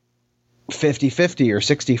 50-50 or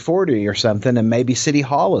 60-40 or something, and maybe City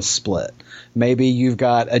Hall is split. Maybe you've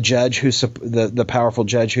got a judge the powerful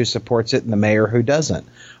judge who supports it and the mayor who doesn't.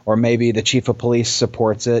 Or maybe the chief of police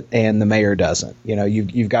supports it and the mayor doesn't.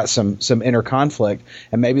 You've got some inner conflict,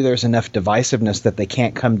 and maybe there's enough divisiveness that they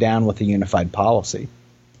can't come down with a unified policy.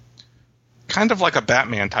 Kind of like a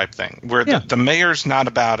Batman type thing, where the mayor's not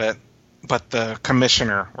about it, but the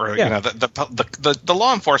commissioner, or the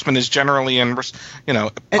law enforcement is generally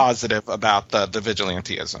positive about the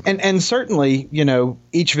vigilantism. And certainly,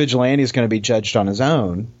 each vigilante is going to be judged on his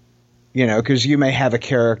own. Because you may have a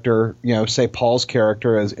character, say Paul's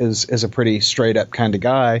character is a pretty straight up kind of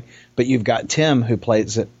guy, but you've got Tim who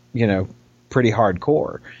plays it, pretty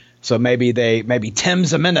hardcore. So maybe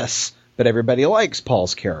Tim's a menace, but everybody likes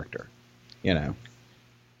Paul's character,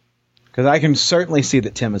 Because I can certainly see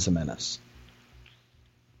that Tim is a menace.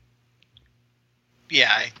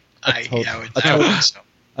 Yeah, I would so.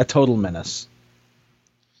 A total menace.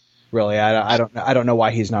 Really, I don't know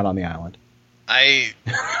why he's not on the island. I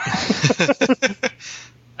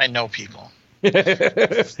know people.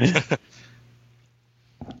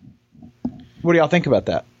 What do y'all think about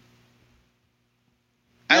that?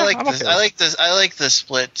 I like the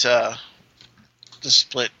split. The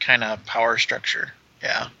split kind of power structure.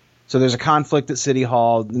 Yeah. So there's a conflict at City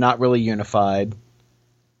Hall, not really unified.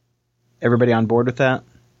 Everybody on board with that?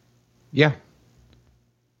 Yeah.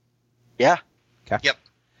 Yeah. Okay. Yep.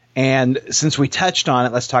 And since we touched on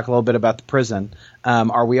it, let's talk a little bit about the prison.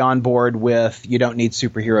 Are we on board with you don't need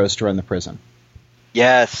superheroes to run the prison?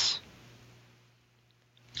 Yes.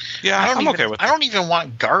 Yeah, I'm okay with that. I don't even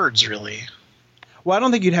want guards, really. Well, I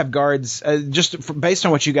don't think you'd have guards. Based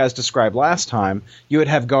on what you guys described last time, you would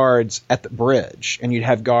have guards at the bridge, and you'd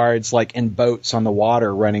have guards like in boats on the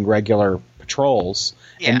water running regular patrols,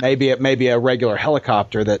 and maybe a regular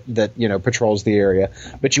helicopter that patrols the area.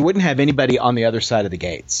 But you wouldn't have anybody on the other side of the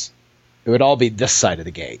gates. It would all be this side of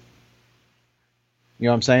the gate. You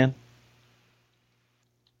know what I'm saying?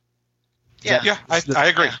 Yeah, I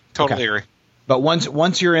agree. Yeah. Totally agree. But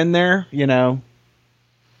once you're in there, you're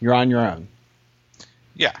on your own.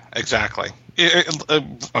 Yeah, exactly.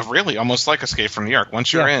 Really, almost like Escape from New York.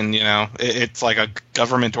 Once you're in, it's like a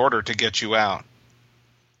government order to get you out.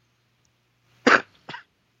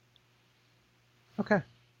 Okay.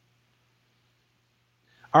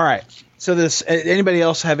 All right. So anybody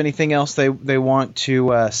else have anything else they want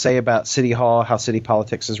to say about City Hall, how city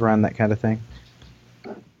politics is run, that kind of thing?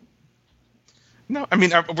 No, I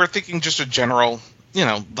mean, we're thinking just a general,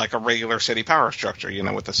 like a regular city power structure,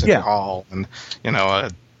 with the City Hall and, and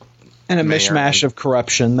a mishmash of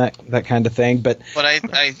corruption, that kind of thing. But I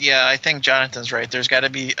think Jonathan's right. There's got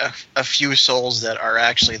to be a few souls that are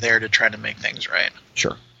actually there to try to make things right.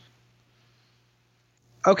 Sure.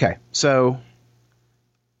 Okay, so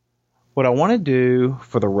what I want to do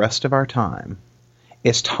for the rest of our time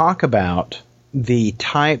is talk about the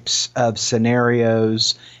types of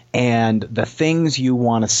scenarios and the things you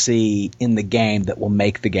want to see in the game that will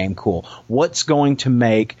make the game cool. What's going to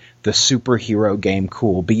make the superhero game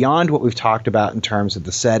cool beyond what we've talked about in terms of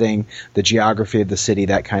the setting, the geography of the city,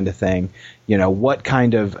 that kind of thing? You know, what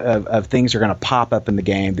kind of things are going to pop up in the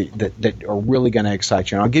game that are really going to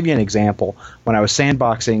excite you? And I'll give you an example. When I was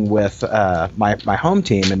sandboxing with my home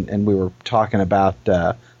team and we were talking about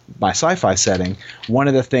my sci-fi setting, one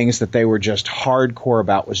of the things that they were just hardcore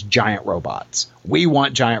about was giant robots. We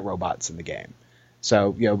want giant robots in the game.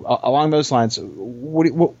 So, you know, along those lines,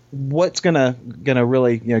 what's gonna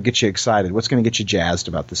really, you know, get you excited? What's gonna get you jazzed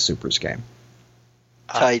about this Supers game?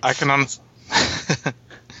 Tights. I can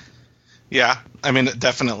yeah, I mean,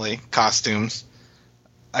 definitely costumes.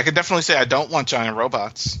 I could definitely say I don't want giant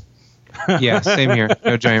robots. Yeah, same here.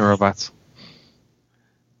 No giant robots.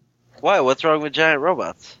 Why? What's wrong with giant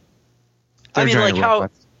robots? They're I mean, giant like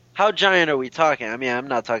robots. how giant are we talking? I mean, I'm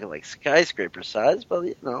not talking like skyscraper size, but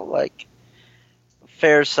you know, like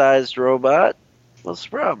fair-sized robot. What's the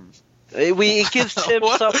problem? It gives Tim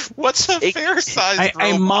some. What's a fair-sized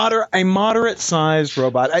robot? A moderate-sized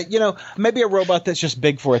robot. You know, maybe a robot that's just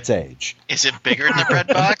big for its age. Is it bigger than the bread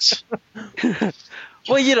box?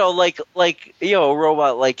 Well, you know, like you know, a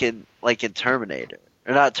robot like in Terminator,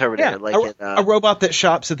 or not Terminator, a robot that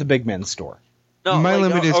shops at the big men's store. No, my like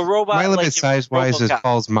limit is a robot my limit like size-wise is RoboCop.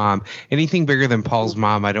 Paul's mom. Anything bigger than Paul's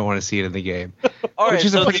mom, I don't want to see it in the game. All right, Which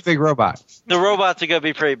is so a pretty big robot. the robots are going to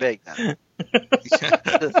be pretty big now.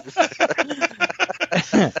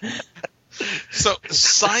 So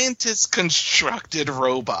scientists constructed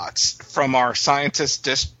robots from our scientist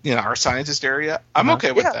area. I'm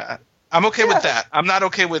okay with that. I'm okay with that. I'm not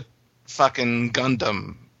okay with fucking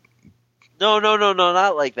Gundam. No,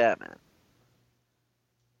 not like that, man.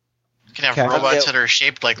 You can have Okay. robots that are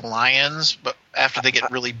shaped like lions, but after they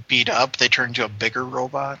get really beat up, they turn into a bigger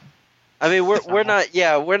robot. I mean, we're not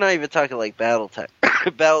even talking like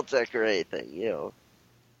BattleTech or anything, you know.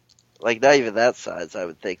 Like not even that size, I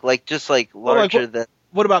would think. Like just like larger than.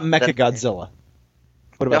 What about Mechagodzilla?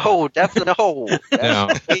 What about No, definitely no.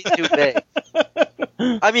 That's way too big.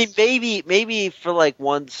 I mean, maybe for like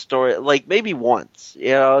one story, like maybe once, you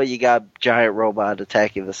know, you got giant robot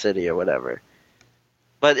attacking the city or whatever.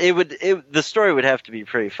 But the story would have to be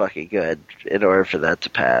pretty fucking good in order for that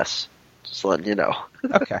to pass. Just letting you know.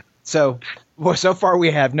 Okay. So far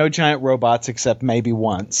we have no giant robots except maybe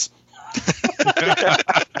once.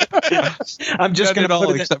 I'm just going to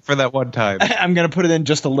put it except for that one time. I'm going to put it in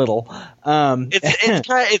just a little.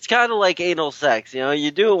 It's kind of like anal sex, you know.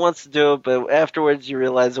 You do it once to do it, but afterwards you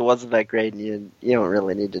realize it wasn't that great, and you don't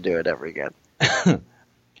really need to do it ever again.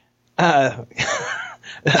 I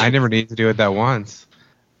never need to do it that once.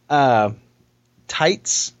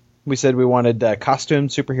 Tights. We said we wanted costume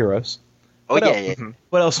superheroes. What else? Mm-hmm.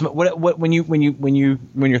 What else? What when you're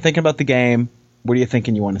thinking about the game, what are you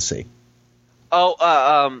thinking you want to see?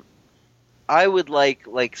 I would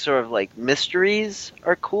like sort of like mysteries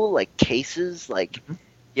are cool, like cases, like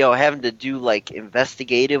you know, having to do like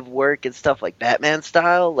investigative work and stuff like Batman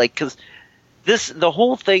style, like because the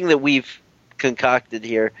whole thing that we've concocted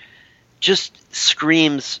here just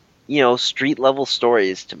screams, you know, street level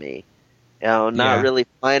stories to me. You know, not really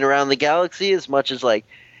flying around the galaxy as much as like,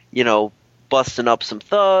 you know, busting up some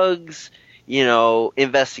thugs, you know,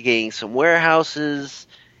 investigating some warehouses,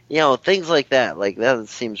 you know, things like that. Like that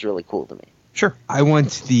seems really cool to me. Sure. I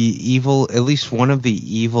want at least one of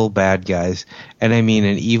the evil bad guys, and I mean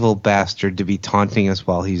an evil bastard, to be taunting us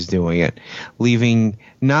while he's doing it, leaving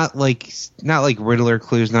not like Riddler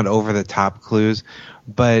clues, not over the top clues,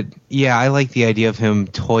 but yeah, I like the idea of him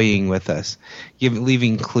toying with us,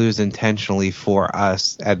 leaving clues intentionally for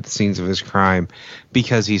us at the scenes of his crime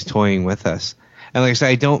because he's toying with us. And like I said,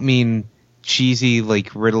 I don't mean cheesy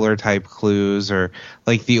like Riddler type clues or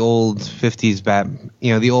like the old 50s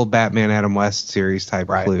the old Batman Adam West series type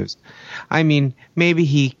clues. I mean, maybe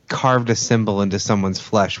he carved a symbol into someone's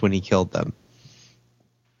flesh when he killed them.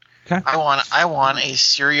 Okay. I want a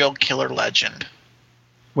serial killer legend.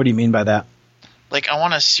 What do you mean by that? Like, I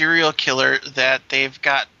want a serial killer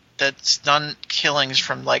that's done killings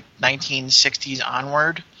from like 1960s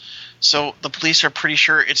onward. So the police are pretty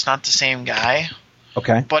sure it's not the same guy.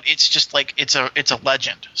 Okay. But it's just like it's a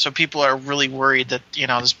legend. So people are really worried that, you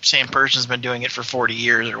know, this same person's been doing it for 40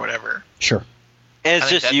 years or whatever. Sure. And it's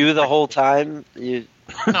just you the whole time? You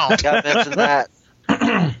No. got to mention that.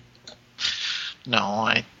 No,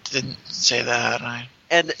 I didn't say that.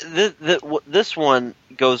 And this one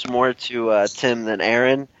goes more to Tim than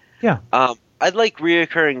Aaron. Yeah. I'd like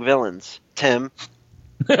reoccurring villains, Tim.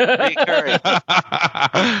 Reoccurring.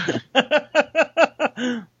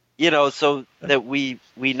 so that we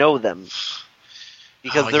know them.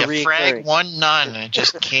 Because they're you frag one nun and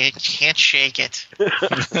just can't shake it.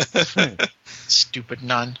 Stupid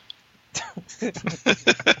nun.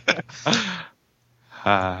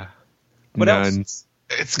 What else?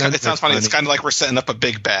 It sounds funny. It's kind of like we're setting up a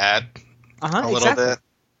big bad a little bit.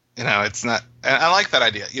 It's not. And I like that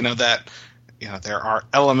idea. That there are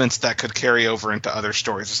elements that could carry over into other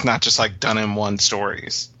stories. It's not just like done in one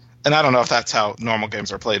stories. And I don't know if that's how normal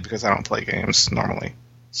games are played because I don't play games normally.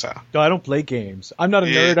 So no, I don't play games. I'm not a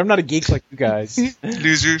nerd. I'm not a geek like you guys.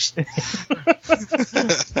 Losers.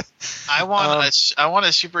 I want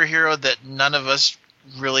a superhero that none of us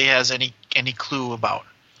really has any clue about.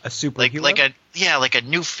 A superhero, like a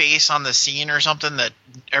new face on the scene or something that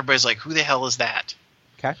everybody's like, "Who the hell is that?"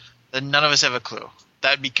 Okay. That none of us have a clue.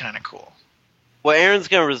 That'd be kind of cool. Well, Aaron's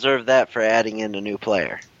going to reserve that for adding in a new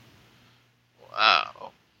player.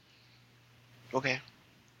 Wow. Okay.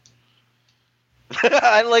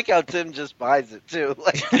 I like how Tim just buys it too.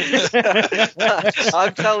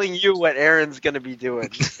 I'm telling you what Aaron's going to be doing,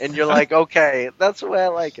 and you're like, "Okay, that's the way I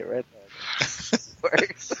like it, right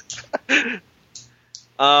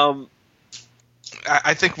there."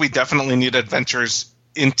 I think we definitely need adventures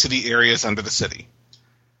into the areas under the city.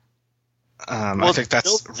 I think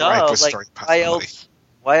that's right with story possibility.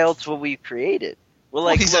 Why else would we create it? Well,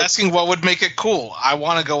 he's asking what would make it cool. I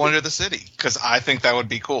want to go under the city because I think that would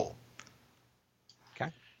be cool.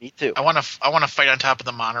 Me too. I want to fight on top of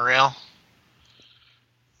the monorail.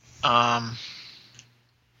 What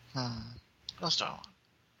else do I want?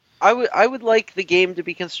 I would like the game to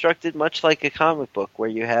be constructed much like a comic book, where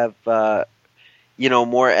you have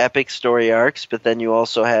more epic story arcs, but then you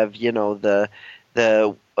also have the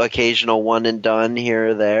occasional one and done here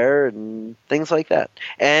or there and things like that.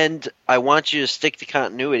 And I want you to stick to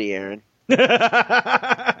continuity, Aaron.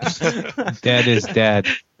 Dead is dead.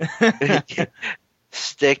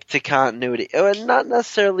 Stick to continuity. Not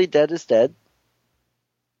necessarily dead is dead.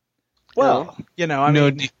 Well,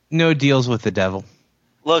 no deals with the devil.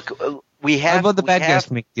 Look, we have. How about the bad guys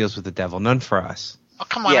make deals with the devil? None for us. Oh,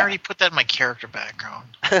 come on! I already put that in my character background.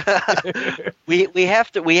 we have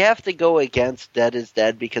to go against Dead is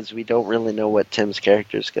Dead because we don't really know what Tim's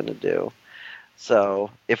character is going to do.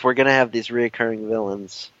 So if we're going to have these reoccurring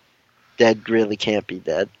villains, Dead really can't be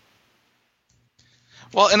dead.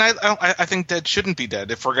 Well, and I think Dead shouldn't be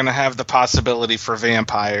dead if we're going to have the possibility for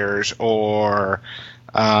vampires or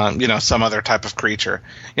some other type of creature.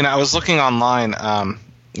 I was looking online.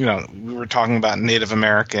 We were talking about Native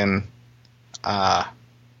American,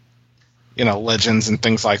 legends and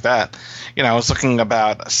things like that. I was looking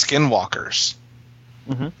about skinwalkers.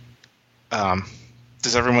 Mm-hmm.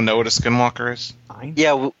 Does everyone know what a skinwalker is?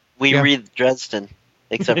 Yeah, we read Dresden,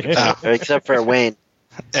 except for Wayne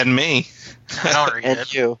and me. I don't read and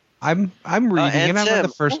it. you. I'm reading it. I'm on the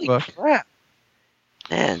first Holy book. Crap.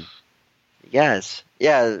 Man, yes,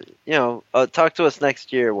 yeah. Talk to us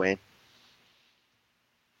next year, Wayne.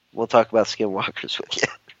 We'll talk about skinwalkers with you.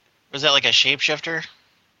 Was that like a shapeshifter?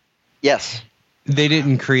 Yes. They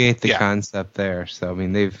didn't create the concept there, so I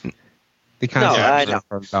mean the concept has been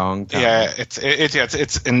for a long time. Yeah,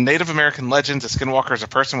 it's in Native American legends, a skinwalker is a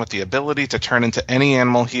person with the ability to turn into any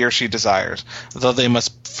animal he or she desires, though they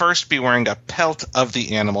must first be wearing a pelt of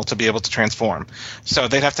the animal to be able to transform. So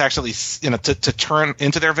they'd have to actually, to turn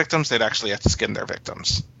into their victims, they'd actually have to skin their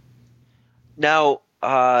victims. Now,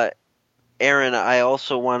 Aaron, I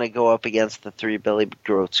also want to go up against the 3 Billy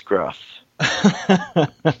Goats Gruff.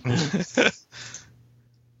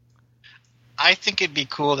 I think it'd be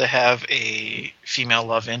cool to have a female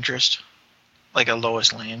love interest, like a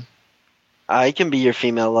Lois Lane. I can be your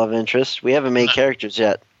female love interest. We haven't made characters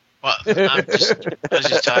yet. Well, I was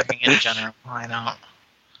just talking in general. I know.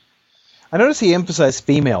 I noticed he emphasized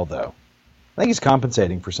female, though. I think he's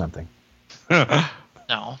compensating for something.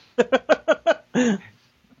 No.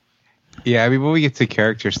 Yeah, I mean, when we get to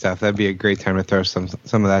character stuff, that'd be a great time to throw some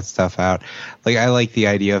of that stuff out. Like, I like the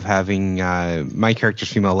idea of having my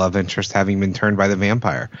character's female love interest having been turned by the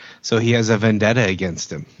vampire, so he has a vendetta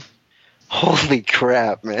against him. Holy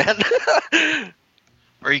crap, man!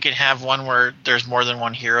 Or you could have one where there's more than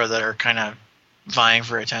one hero that are kind of vying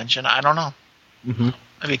for attention. I don't know. Mm-hmm.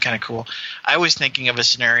 That'd be kind of cool. I was thinking of a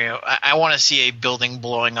scenario. I want to see a building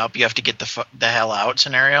blowing up. You have to get the hell out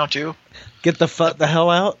scenario too. Get the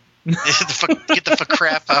hell out. Get the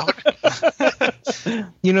crap out.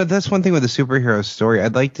 That's one thing with a superhero story.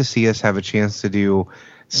 I'd like to see us have a chance to do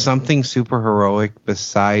something super heroic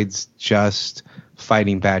besides just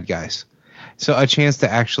fighting bad guys. So a chance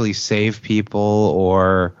to actually save people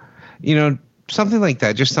or, something like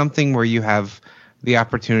that. Just something where you have the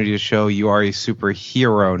opportunity to show you are a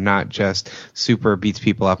superhero, not just super beats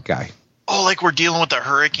people up guy. Oh, like we're dealing with a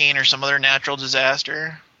hurricane or some other natural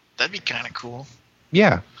disaster? That'd be kind of cool.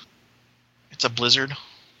 Yeah. It's a blizzard.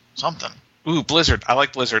 Something. Ooh, Blizzard. I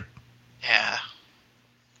like Blizzard. Yeah.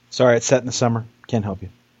 Sorry, it's set in the summer. Can't help you.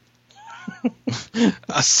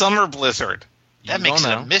 A summer blizzard. That makes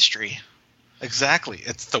it a mystery. Exactly.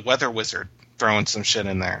 It's the weather wizard throwing some shit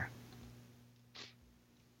in there.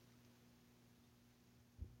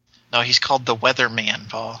 No, he's called the Weatherman,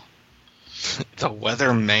 Paul. The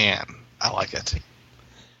Weatherman. I like it.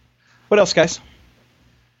 What else, guys?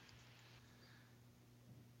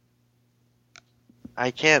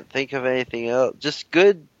 I can't think of anything else. Just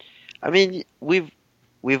good. I mean, we've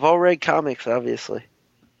all read comics, obviously.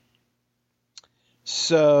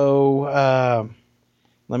 So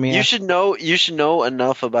let me. You should know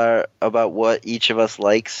enough about what each of us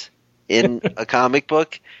likes in a comic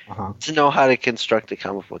book to know how to construct a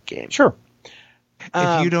comic book game. Sure.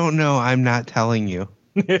 If you don't know, I'm not telling you.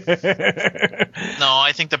 No,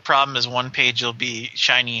 I think the problem is one page will be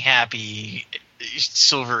shiny, happy,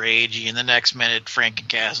 Silver Agey, and the next minute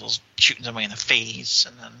Frankencastle's shooting somebody in the face,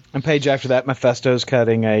 and then. And page after that, Mephisto's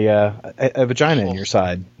cutting a vagina in your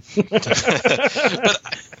side.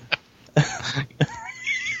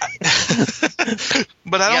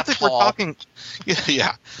 But I don't think Paul. we're talking.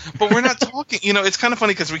 Yeah, but we're not talking. It's kind of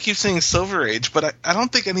funny because we keep saying Silver Age, but I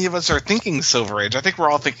don't think any of us are thinking Silver Age. I think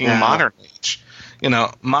we're all thinking Modern Age.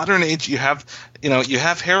 Modern Age, you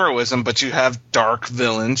have heroism, but you have dark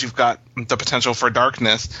villains. You've got the potential for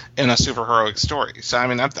darkness in a superheroic story. So I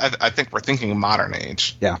mean, I think we're thinking Modern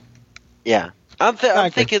Age. Yeah. Yeah. I'm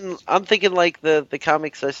thinking like the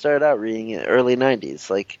comics I started out reading in the early 90s,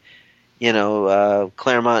 like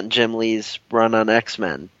Claremont and Jim Lee's run on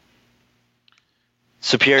X-Men.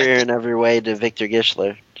 Superior in every way to Victor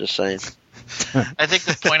Gischler, just saying. I think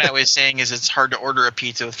the point I was saying is it's hard to order a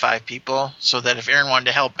pizza with 5 people, so that if Aaron wanted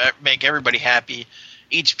to help make everybody happy,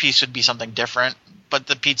 each piece would be something different, but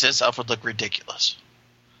the pizza itself would look ridiculous.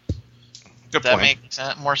 Good Does that point.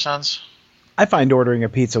 make more sense? I find ordering a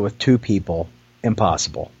pizza with 2 people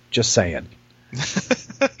impossible. Just saying.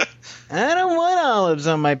 I don't want olives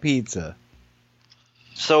on my pizza.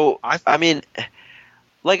 So, I mean,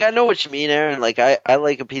 like, I know what you mean, Aaron. Like, I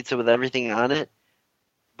like a pizza with everything on it.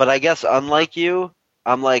 But I guess, unlike you,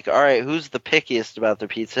 I'm like, all right, who's the pickiest about their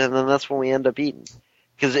pizza? And then that's when we end up eating.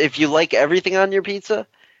 Because if you like everything on your pizza,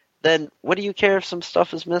 then what do you care if some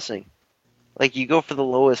stuff is missing? Like, you go for the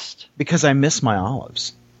lowest. Because I miss my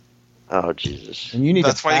olives. Oh, Jesus. And you need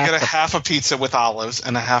That's why you get a half a pizza with olives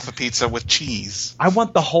and a half a pizza with cheese. I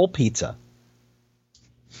want the whole pizza.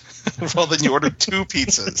 Well, then you ordered 2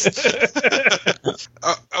 pizzas.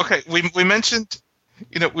 Okay, we mentioned,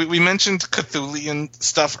 we mentioned Cthulian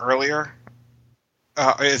stuff earlier.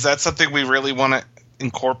 Is that something we really want to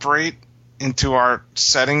incorporate into our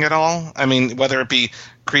setting at all? I mean, whether it be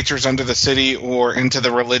creatures under the city or into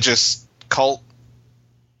the religious cult.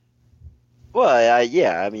 Well,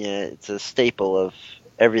 yeah, I mean, it's a staple of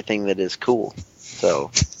everything that is cool. So,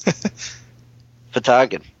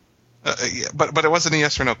 Fatagan. Yeah, but it wasn't a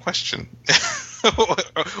yes or no question.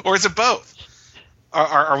 Or is it both?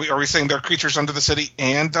 Are we saying they're creatures under the city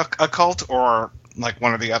and a cult, or like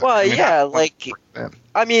one or the other? Well,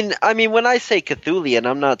 I mean, when I say Cthulian,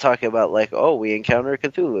 I'm not talking about like, oh, we encounter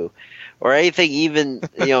Cthulhu, or anything even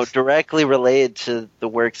directly related to the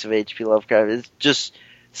works of H.P. Lovecraft. It's just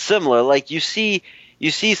similar. Like you see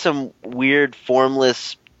some weird,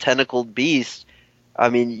 formless, tentacled beast. I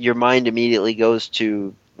mean, your mind immediately goes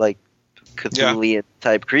to like Cthulian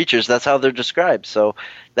type creatures. That's how they're described. So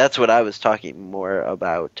that's what I was talking more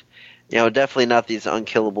about. Definitely not these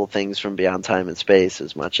unkillable things from beyond time and space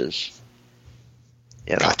as much as.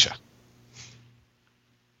 Gotcha.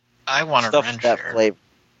 I want a Stuff Ren that Fair. flavor.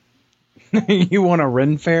 You want a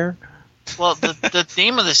Ren Fair? Well, the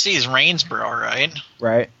name of the city is Rainsboro, right?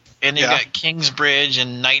 Right. And you've got Kingsbridge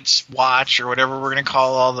and Night's Watch, or whatever we're going to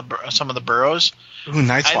call some of the boroughs. Ooh,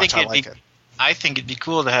 Night's Watch, I like it. I think it'd be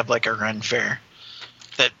cool to have like a Ren Fair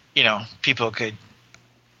that, people could,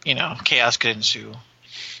 chaos could ensue.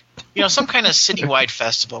 Some kind of citywide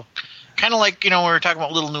festival. Kind of like, we were talking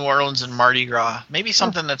about Little New Orleans and Mardi Gras. Maybe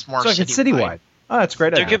something that's more like citywide. Oh, that's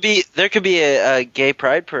great. There could be a gay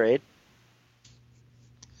pride parade.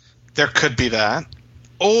 There could be that.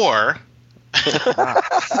 Or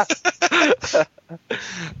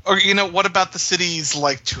or what about the city's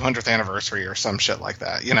like 200th anniversary or some shit like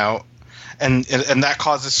that, and that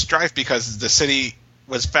causes strife because the city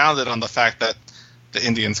was founded on the fact that the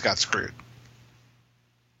Indians got screwed.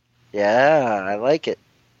 Yeah, I like it.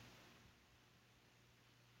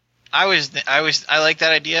 I like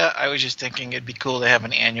that idea. I was just thinking it'd be cool to have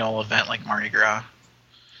an annual event like Mardi Gras.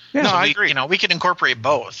 Yeah, I agree. You know, we could incorporate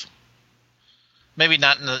both. Maybe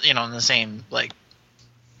not in the in the same like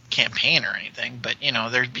campaign or anything, but you know,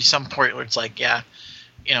 there'd be some point where it's like, yeah,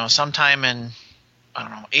 you know, sometime in I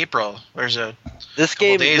don't know April, there's a this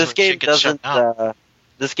game doesn't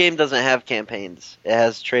have campaigns. It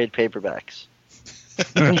has trade paperbacks.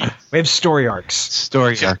 We have story arcs.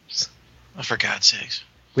 Story arcs. Oh, for God's sakes.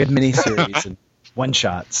 We have miniseries and one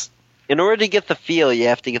shots. In order to get the feel, you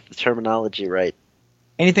have to get the terminology right.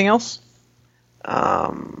 Anything else?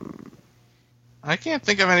 I can't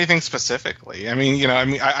think of anything specifically. I mean,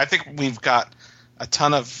 I think we've got a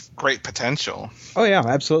ton of great potential. Oh yeah,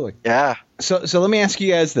 absolutely. Yeah. So let me ask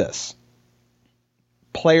you guys this: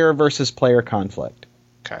 player versus player conflict.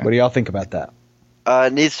 Okay. What do y'all think about that?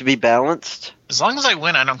 It needs to be balanced. As long as I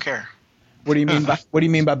win, I don't care. What do you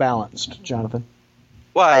mean by balanced, Jonathan?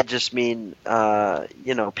 Well, I just mean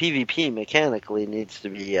PvP mechanically needs to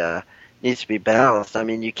be balanced. I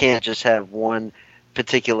mean, you can't just have one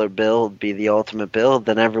particular build be the ultimate build,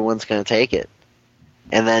 then everyone's going to take it.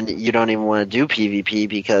 And then you don't even want to do PvP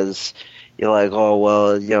because you're like, oh,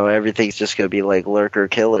 well, everything's just going to be like lurker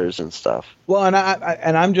killers and stuff. Well, and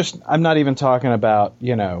I'm not even talking about,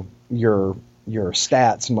 your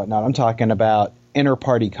stats and whatnot. I'm talking about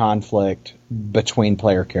inter-party conflict between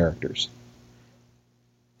player characters.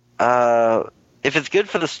 If it's good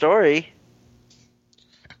for the story.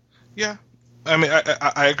 Yeah. I mean,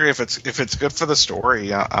 I agree. If it's good for the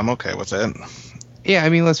story, I'm okay with it. Yeah, I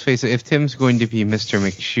mean, let's face it. If Tim's going to be Mr.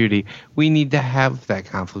 McShooty, we need to have that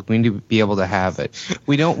conflict. We need to be able to have it.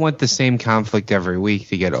 We don't want the same conflict every week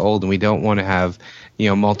to get old, and we don't want to have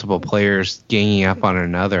multiple players ganging up on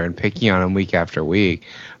another and picking on them week after week.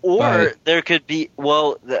 Or there could be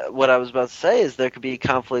what I was about to say is there could be a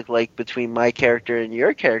conflict like between my character and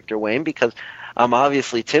your character, Wayne, because I'm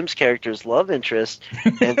obviously Tim's character's love interest,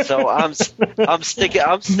 and so I'm sticking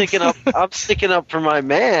up for my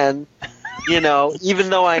man. Even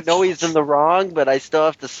though I know he's in the wrong, but I still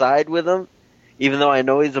have to side with him. Even though I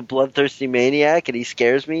know he's a bloodthirsty maniac and he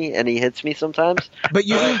scares me and he hits me sometimes. But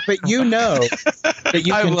you know that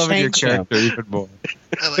you can change him. Even more.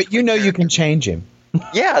 But you can change him.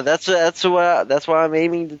 Yeah, that's what I'm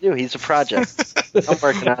aiming to do. He's a project. I'm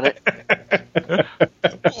working on it.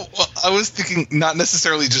 Well, I was thinking, not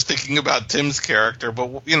necessarily just thinking about Tim's character,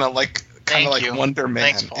 but like kind of like Wonder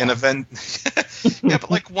Man in yeah, but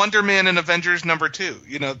like Wonder Man in Avengers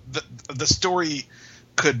 #2. The story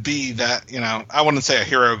could be that I wouldn't say a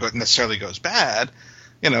hero necessarily goes bad,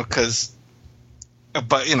 because,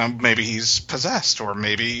 but maybe he's possessed, or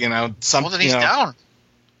maybe something. Well, then he's down.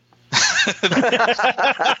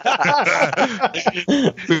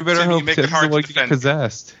 We better hope Tim's will get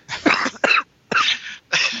possessed.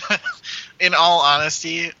 In all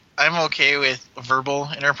honesty, I'm okay with verbal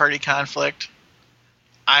inter-party conflict.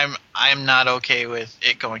 I'm not okay with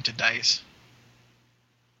it going to dice.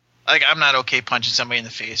 Like, I'm not okay punching somebody in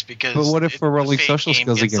the face because. But what if we're rolling social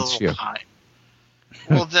skills against you? High.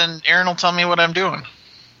 Well, then Aaron will tell me what I'm doing.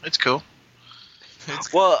 It's cool.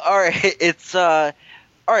 Well, all right. It's all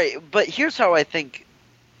right, but here's how I think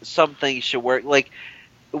some things should work. Like,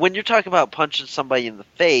 when you're talking about punching somebody in the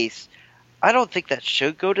face, I don't think that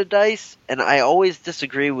should go to dice, and I always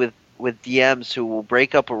disagree with DMs who will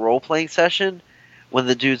break up a role-playing session when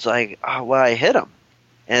the dude's like, oh, well, I hit him.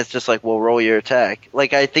 And it's just like, well, roll your attack.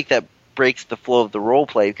 Like, I think that breaks the flow of the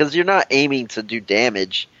role-play, because you're not aiming to do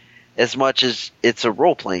damage as much as it's a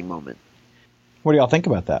role-playing moment. What do y'all think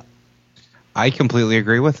about that? I completely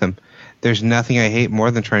agree with him. There's nothing I hate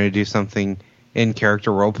more than trying to do something in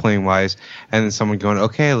character role-playing wise, and then someone going,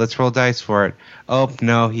 okay, let's roll dice for it. Oh,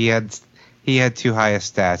 no, he had too high a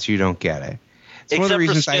stats. You don't get it. It's one of the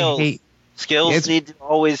reasons I hate. Skills need to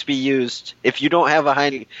always be used. If you don't have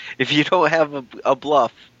a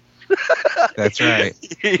bluff, that's right.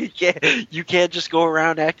 you can't just go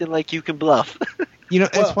around acting like you can bluff.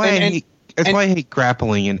 That's why I hate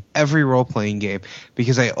grappling in every role-playing game,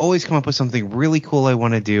 because I always come up with something really cool I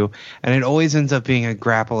want to do, and it always ends up being a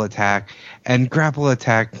grapple attack. And grapple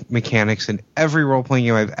attack mechanics in every role-playing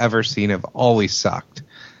game I've ever seen have always sucked.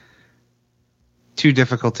 Too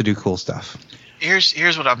difficult to do cool stuff.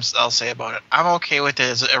 Here's what I'll say about it. I'm okay with it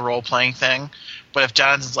as a role-playing thing, but if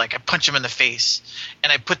Jonathan's like, I punch him in the face,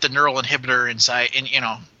 and I put the neural inhibitor inside, in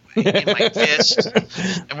my fist,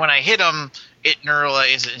 and when I hit him, it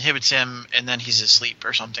inhibits him, and then he's asleep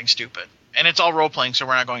or something stupid. And it's all role-playing, so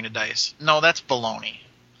we're not going to dice. No, that's baloney.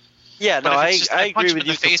 Yeah, but no, I agree punch him with in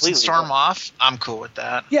the you face and storm off, I'm cool with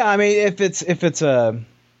that. Yeah, I mean, if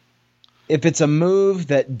if it's a move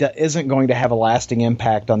that isn't going to have a lasting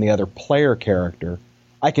impact on the other player character,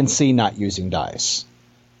 I can see not using dice.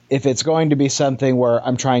 If it's going to be something where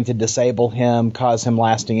I'm trying to disable him, cause him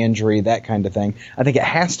lasting injury, that kind of thing, I think it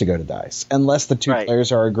has to go to dice, unless the two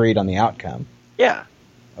players are agreed on the outcome. Yeah.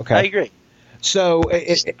 Okay. I agree. So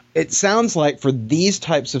it sounds like for these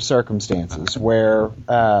types of circumstances where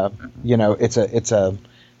it's a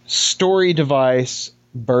story device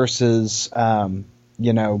versus something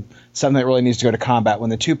that really needs to go to combat, when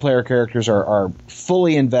the two player characters are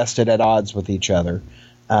fully invested at odds with each other,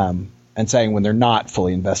 and saying when they're not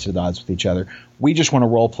fully invested at odds with each other, we just want to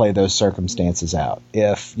role play those circumstances out.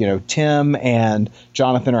 If Tim and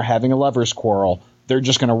Jonathan are having a lover's quarrel, they're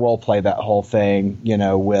just going to role play that whole thing,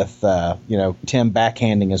 with Tim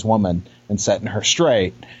backhanding his woman and setting her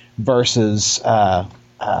straight versus putting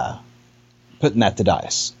that to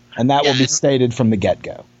dice, and that will be stated from the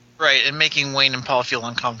get-go. Right, and making Wayne and Paul feel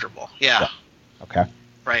uncomfortable. Yeah. Okay.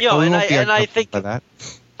 Right. I think that.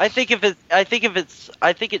 I think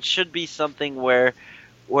it should be something where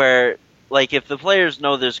like if the players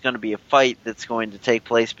know there's going to be a fight that's going to take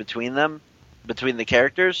place between the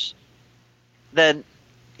characters, then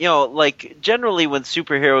like generally when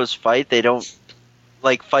superheroes fight, they don't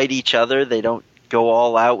like fight each other. They don't go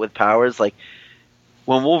all out with powers. Like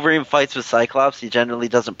when Wolverine fights with Cyclops, he generally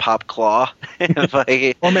doesn't pop claw.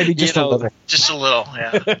 Or maybe just a little. Just a little,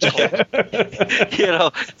 yeah. It's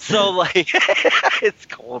cold. So like it's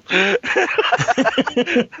cold.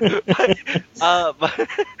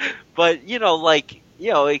 but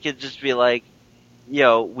it could just be like,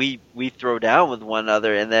 we throw down with one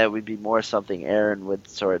another, and that would be more something Aaron would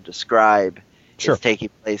sort of describe as taking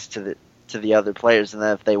place to the other players, and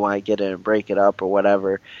then if they want to get in and break it up or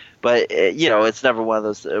whatever. But, it's never one of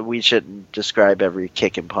those, we shouldn't describe every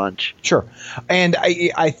kick and punch. Sure. And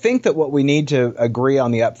I think that what we need to agree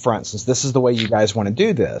on the upfront, since this is the way you guys want to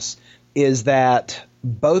do this, is that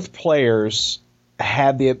both players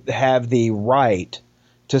have the right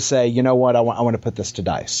to say, you know what, I want to put this to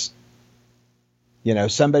dice.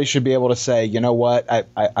 Somebody should be able to say, you know what,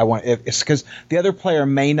 I want, it's because the other player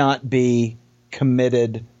may not be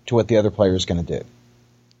committed to what the other player is going to do.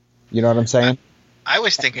 You know what I'm saying? I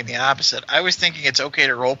was thinking the opposite. I was thinking it's okay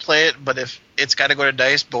to role play it, but if it's got to go to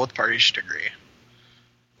dice, both parties should agree.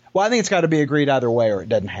 Well, I think it's got to be agreed either way, or it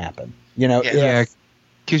doesn't happen. Yeah,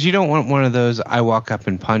 because you don't want one of those. I walk up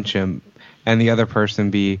and punch him, and the other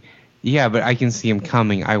person be, yeah, but I can see him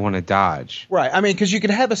coming. I want to dodge. Right. I mean, because you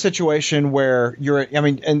could have a situation where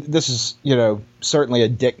and this is certainly a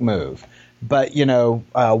dick move. But,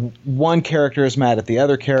 one character is mad at the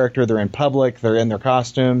other character. They're in public. They're in their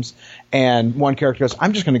costumes. And one character goes,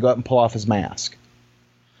 I'm just going to go up and pull off his mask.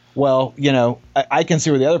 Well, I can see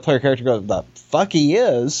where the other player character goes, the fuck he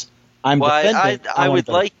is. I'm defending. I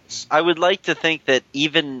would like to think that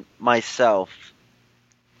even myself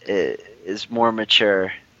is more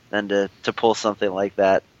mature than to pull something like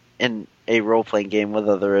that in a role-playing game with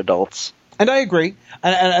other adults. And I agree.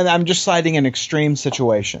 And I'm just citing an extreme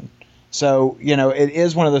situation. So, it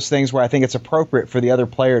is one of those things where I think it's appropriate for the other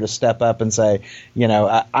player to step up and say,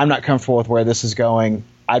 I'm not comfortable with where this is going.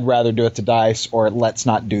 I'd rather do it to dice, or let's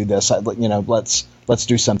not do this. Let's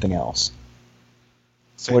do something else.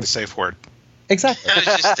 Say the safe word. Exactly. I was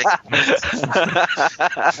just thinking.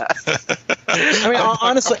 I mean,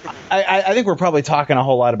 honestly, I think we're probably talking a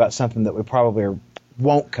whole lot about something that we probably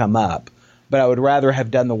won't come up, but I would rather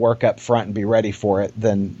have done the work up front and be ready for it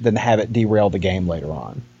than have it derail the game later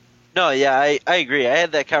on. No, yeah, I agree. I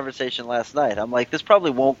had that conversation last night. I'm like, this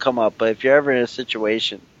probably won't come up, but if you're ever in a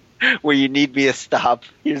situation where you need me to stop,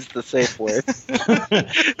 here's the safe word.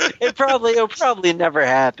 It'll probably never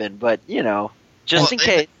happen, but just in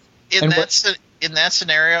case. In that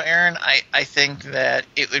scenario, Aaron, I think that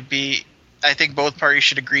it would be. I think both parties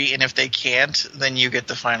should agree, and if they can't, then you get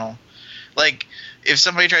the final. Like, if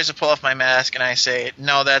somebody tries to pull off my mask and I say,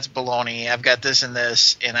 no, that's baloney, I've got this and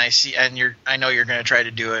this, and I know you're going to try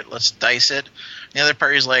to do it, let's dice it. The other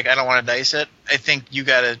party's like, I don't want to dice it. I think you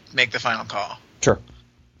got to make the final call. Sure.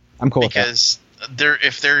 I'm cool with that. Because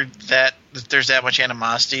if there's that much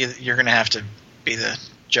animosity, you're going to have to be the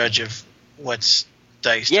judge of what's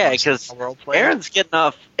diced. Yeah, because Aaron's getting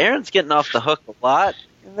off the hook a lot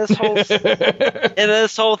in this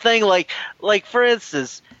whole thing. Like for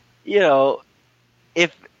instance,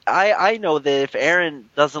 if I know that if Aaron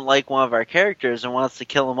doesn't like one of our characters and wants to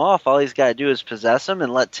kill him off, all he's got to do is possess him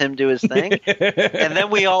and let Tim do his thing, and then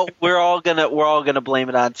we're all gonna blame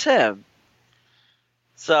it on Tim.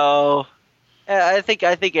 So I think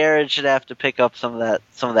Aaron should have to pick up some of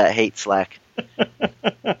that hate slack.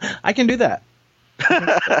 I can do that.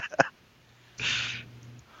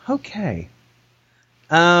 Okay.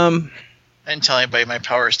 I didn't tell anybody my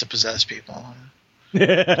power is to possess people.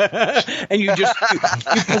 And you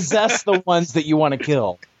possess the ones that you want to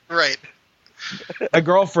kill. Right. A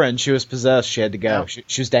girlfriend, she was possessed. She had to go. Yeah.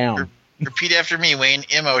 She was down. Repeat after me, Wayne.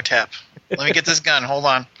 Imhotep. Let me get this gun. Hold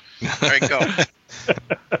on. All right, go.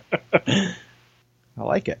 I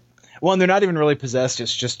like it. Well, and they're not even really possessed.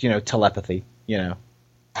 It's just, telepathy, Well,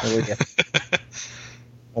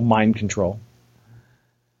 mind control.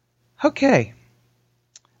 Okay.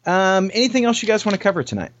 Anything else you guys want to cover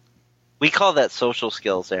tonight? We call that social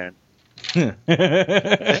skills, Aaron.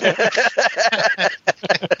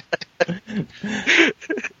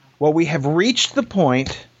 Well, we have reached the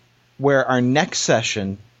point where our next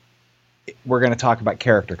session, we're going to talk about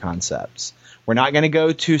character concepts. We're not going to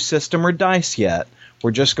go to system or dice yet.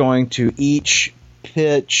 We're just going to each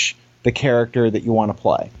pitch the character that you want to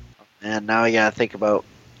play. And now you got to think about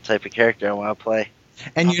the type of character I want to play.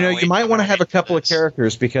 And, you might want to have a couple of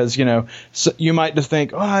characters because, so you might just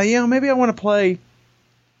think, maybe I want to play,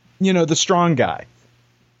 the strong guy.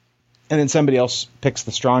 And then somebody else picks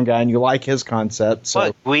the strong guy and you like his concept. So.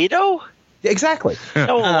 What, Guido? Exactly.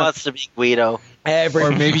 No one wants to be Guido.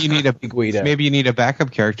 Or maybe you need a Guido. Maybe you need a backup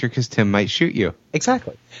character because Tim might shoot you.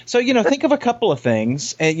 Exactly. So, think of a couple of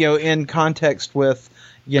things, in context with,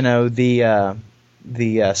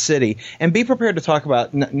 the city, and be prepared to talk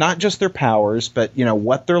about not just their powers, but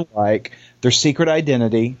what they're like, their secret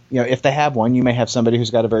identity. If they have one, you may have somebody who's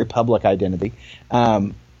got a very public identity,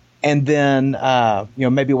 and then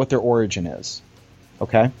maybe what their origin is.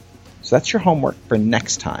 Okay, so that's your homework for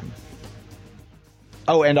next time.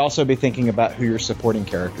 Oh, and also be thinking about who your supporting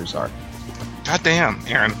characters are. God damn,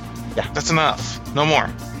 Aaron. Yeah, that's enough. No more.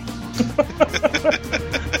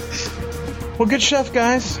 Well, good stuff,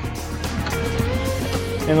 guys.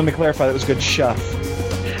 And let me clarify, that was good shuff.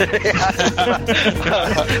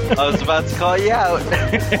 I was about to call you out.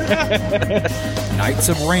 Knights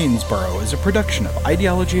of Rainsborough is a production of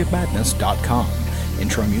ideologyofmadness.com.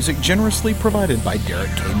 Intro music generously provided by Derek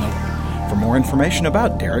K. Miller. For more information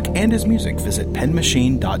about Derek and his music, visit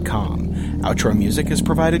penmachine.com. Outro music is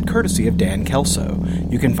provided courtesy of Dan Kelso.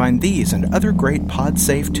 You can find these and other great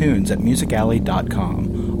pod-safe tunes at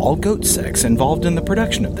musicalley.com. All goat sex involved in the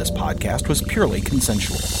production of this podcast was purely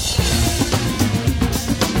consensual.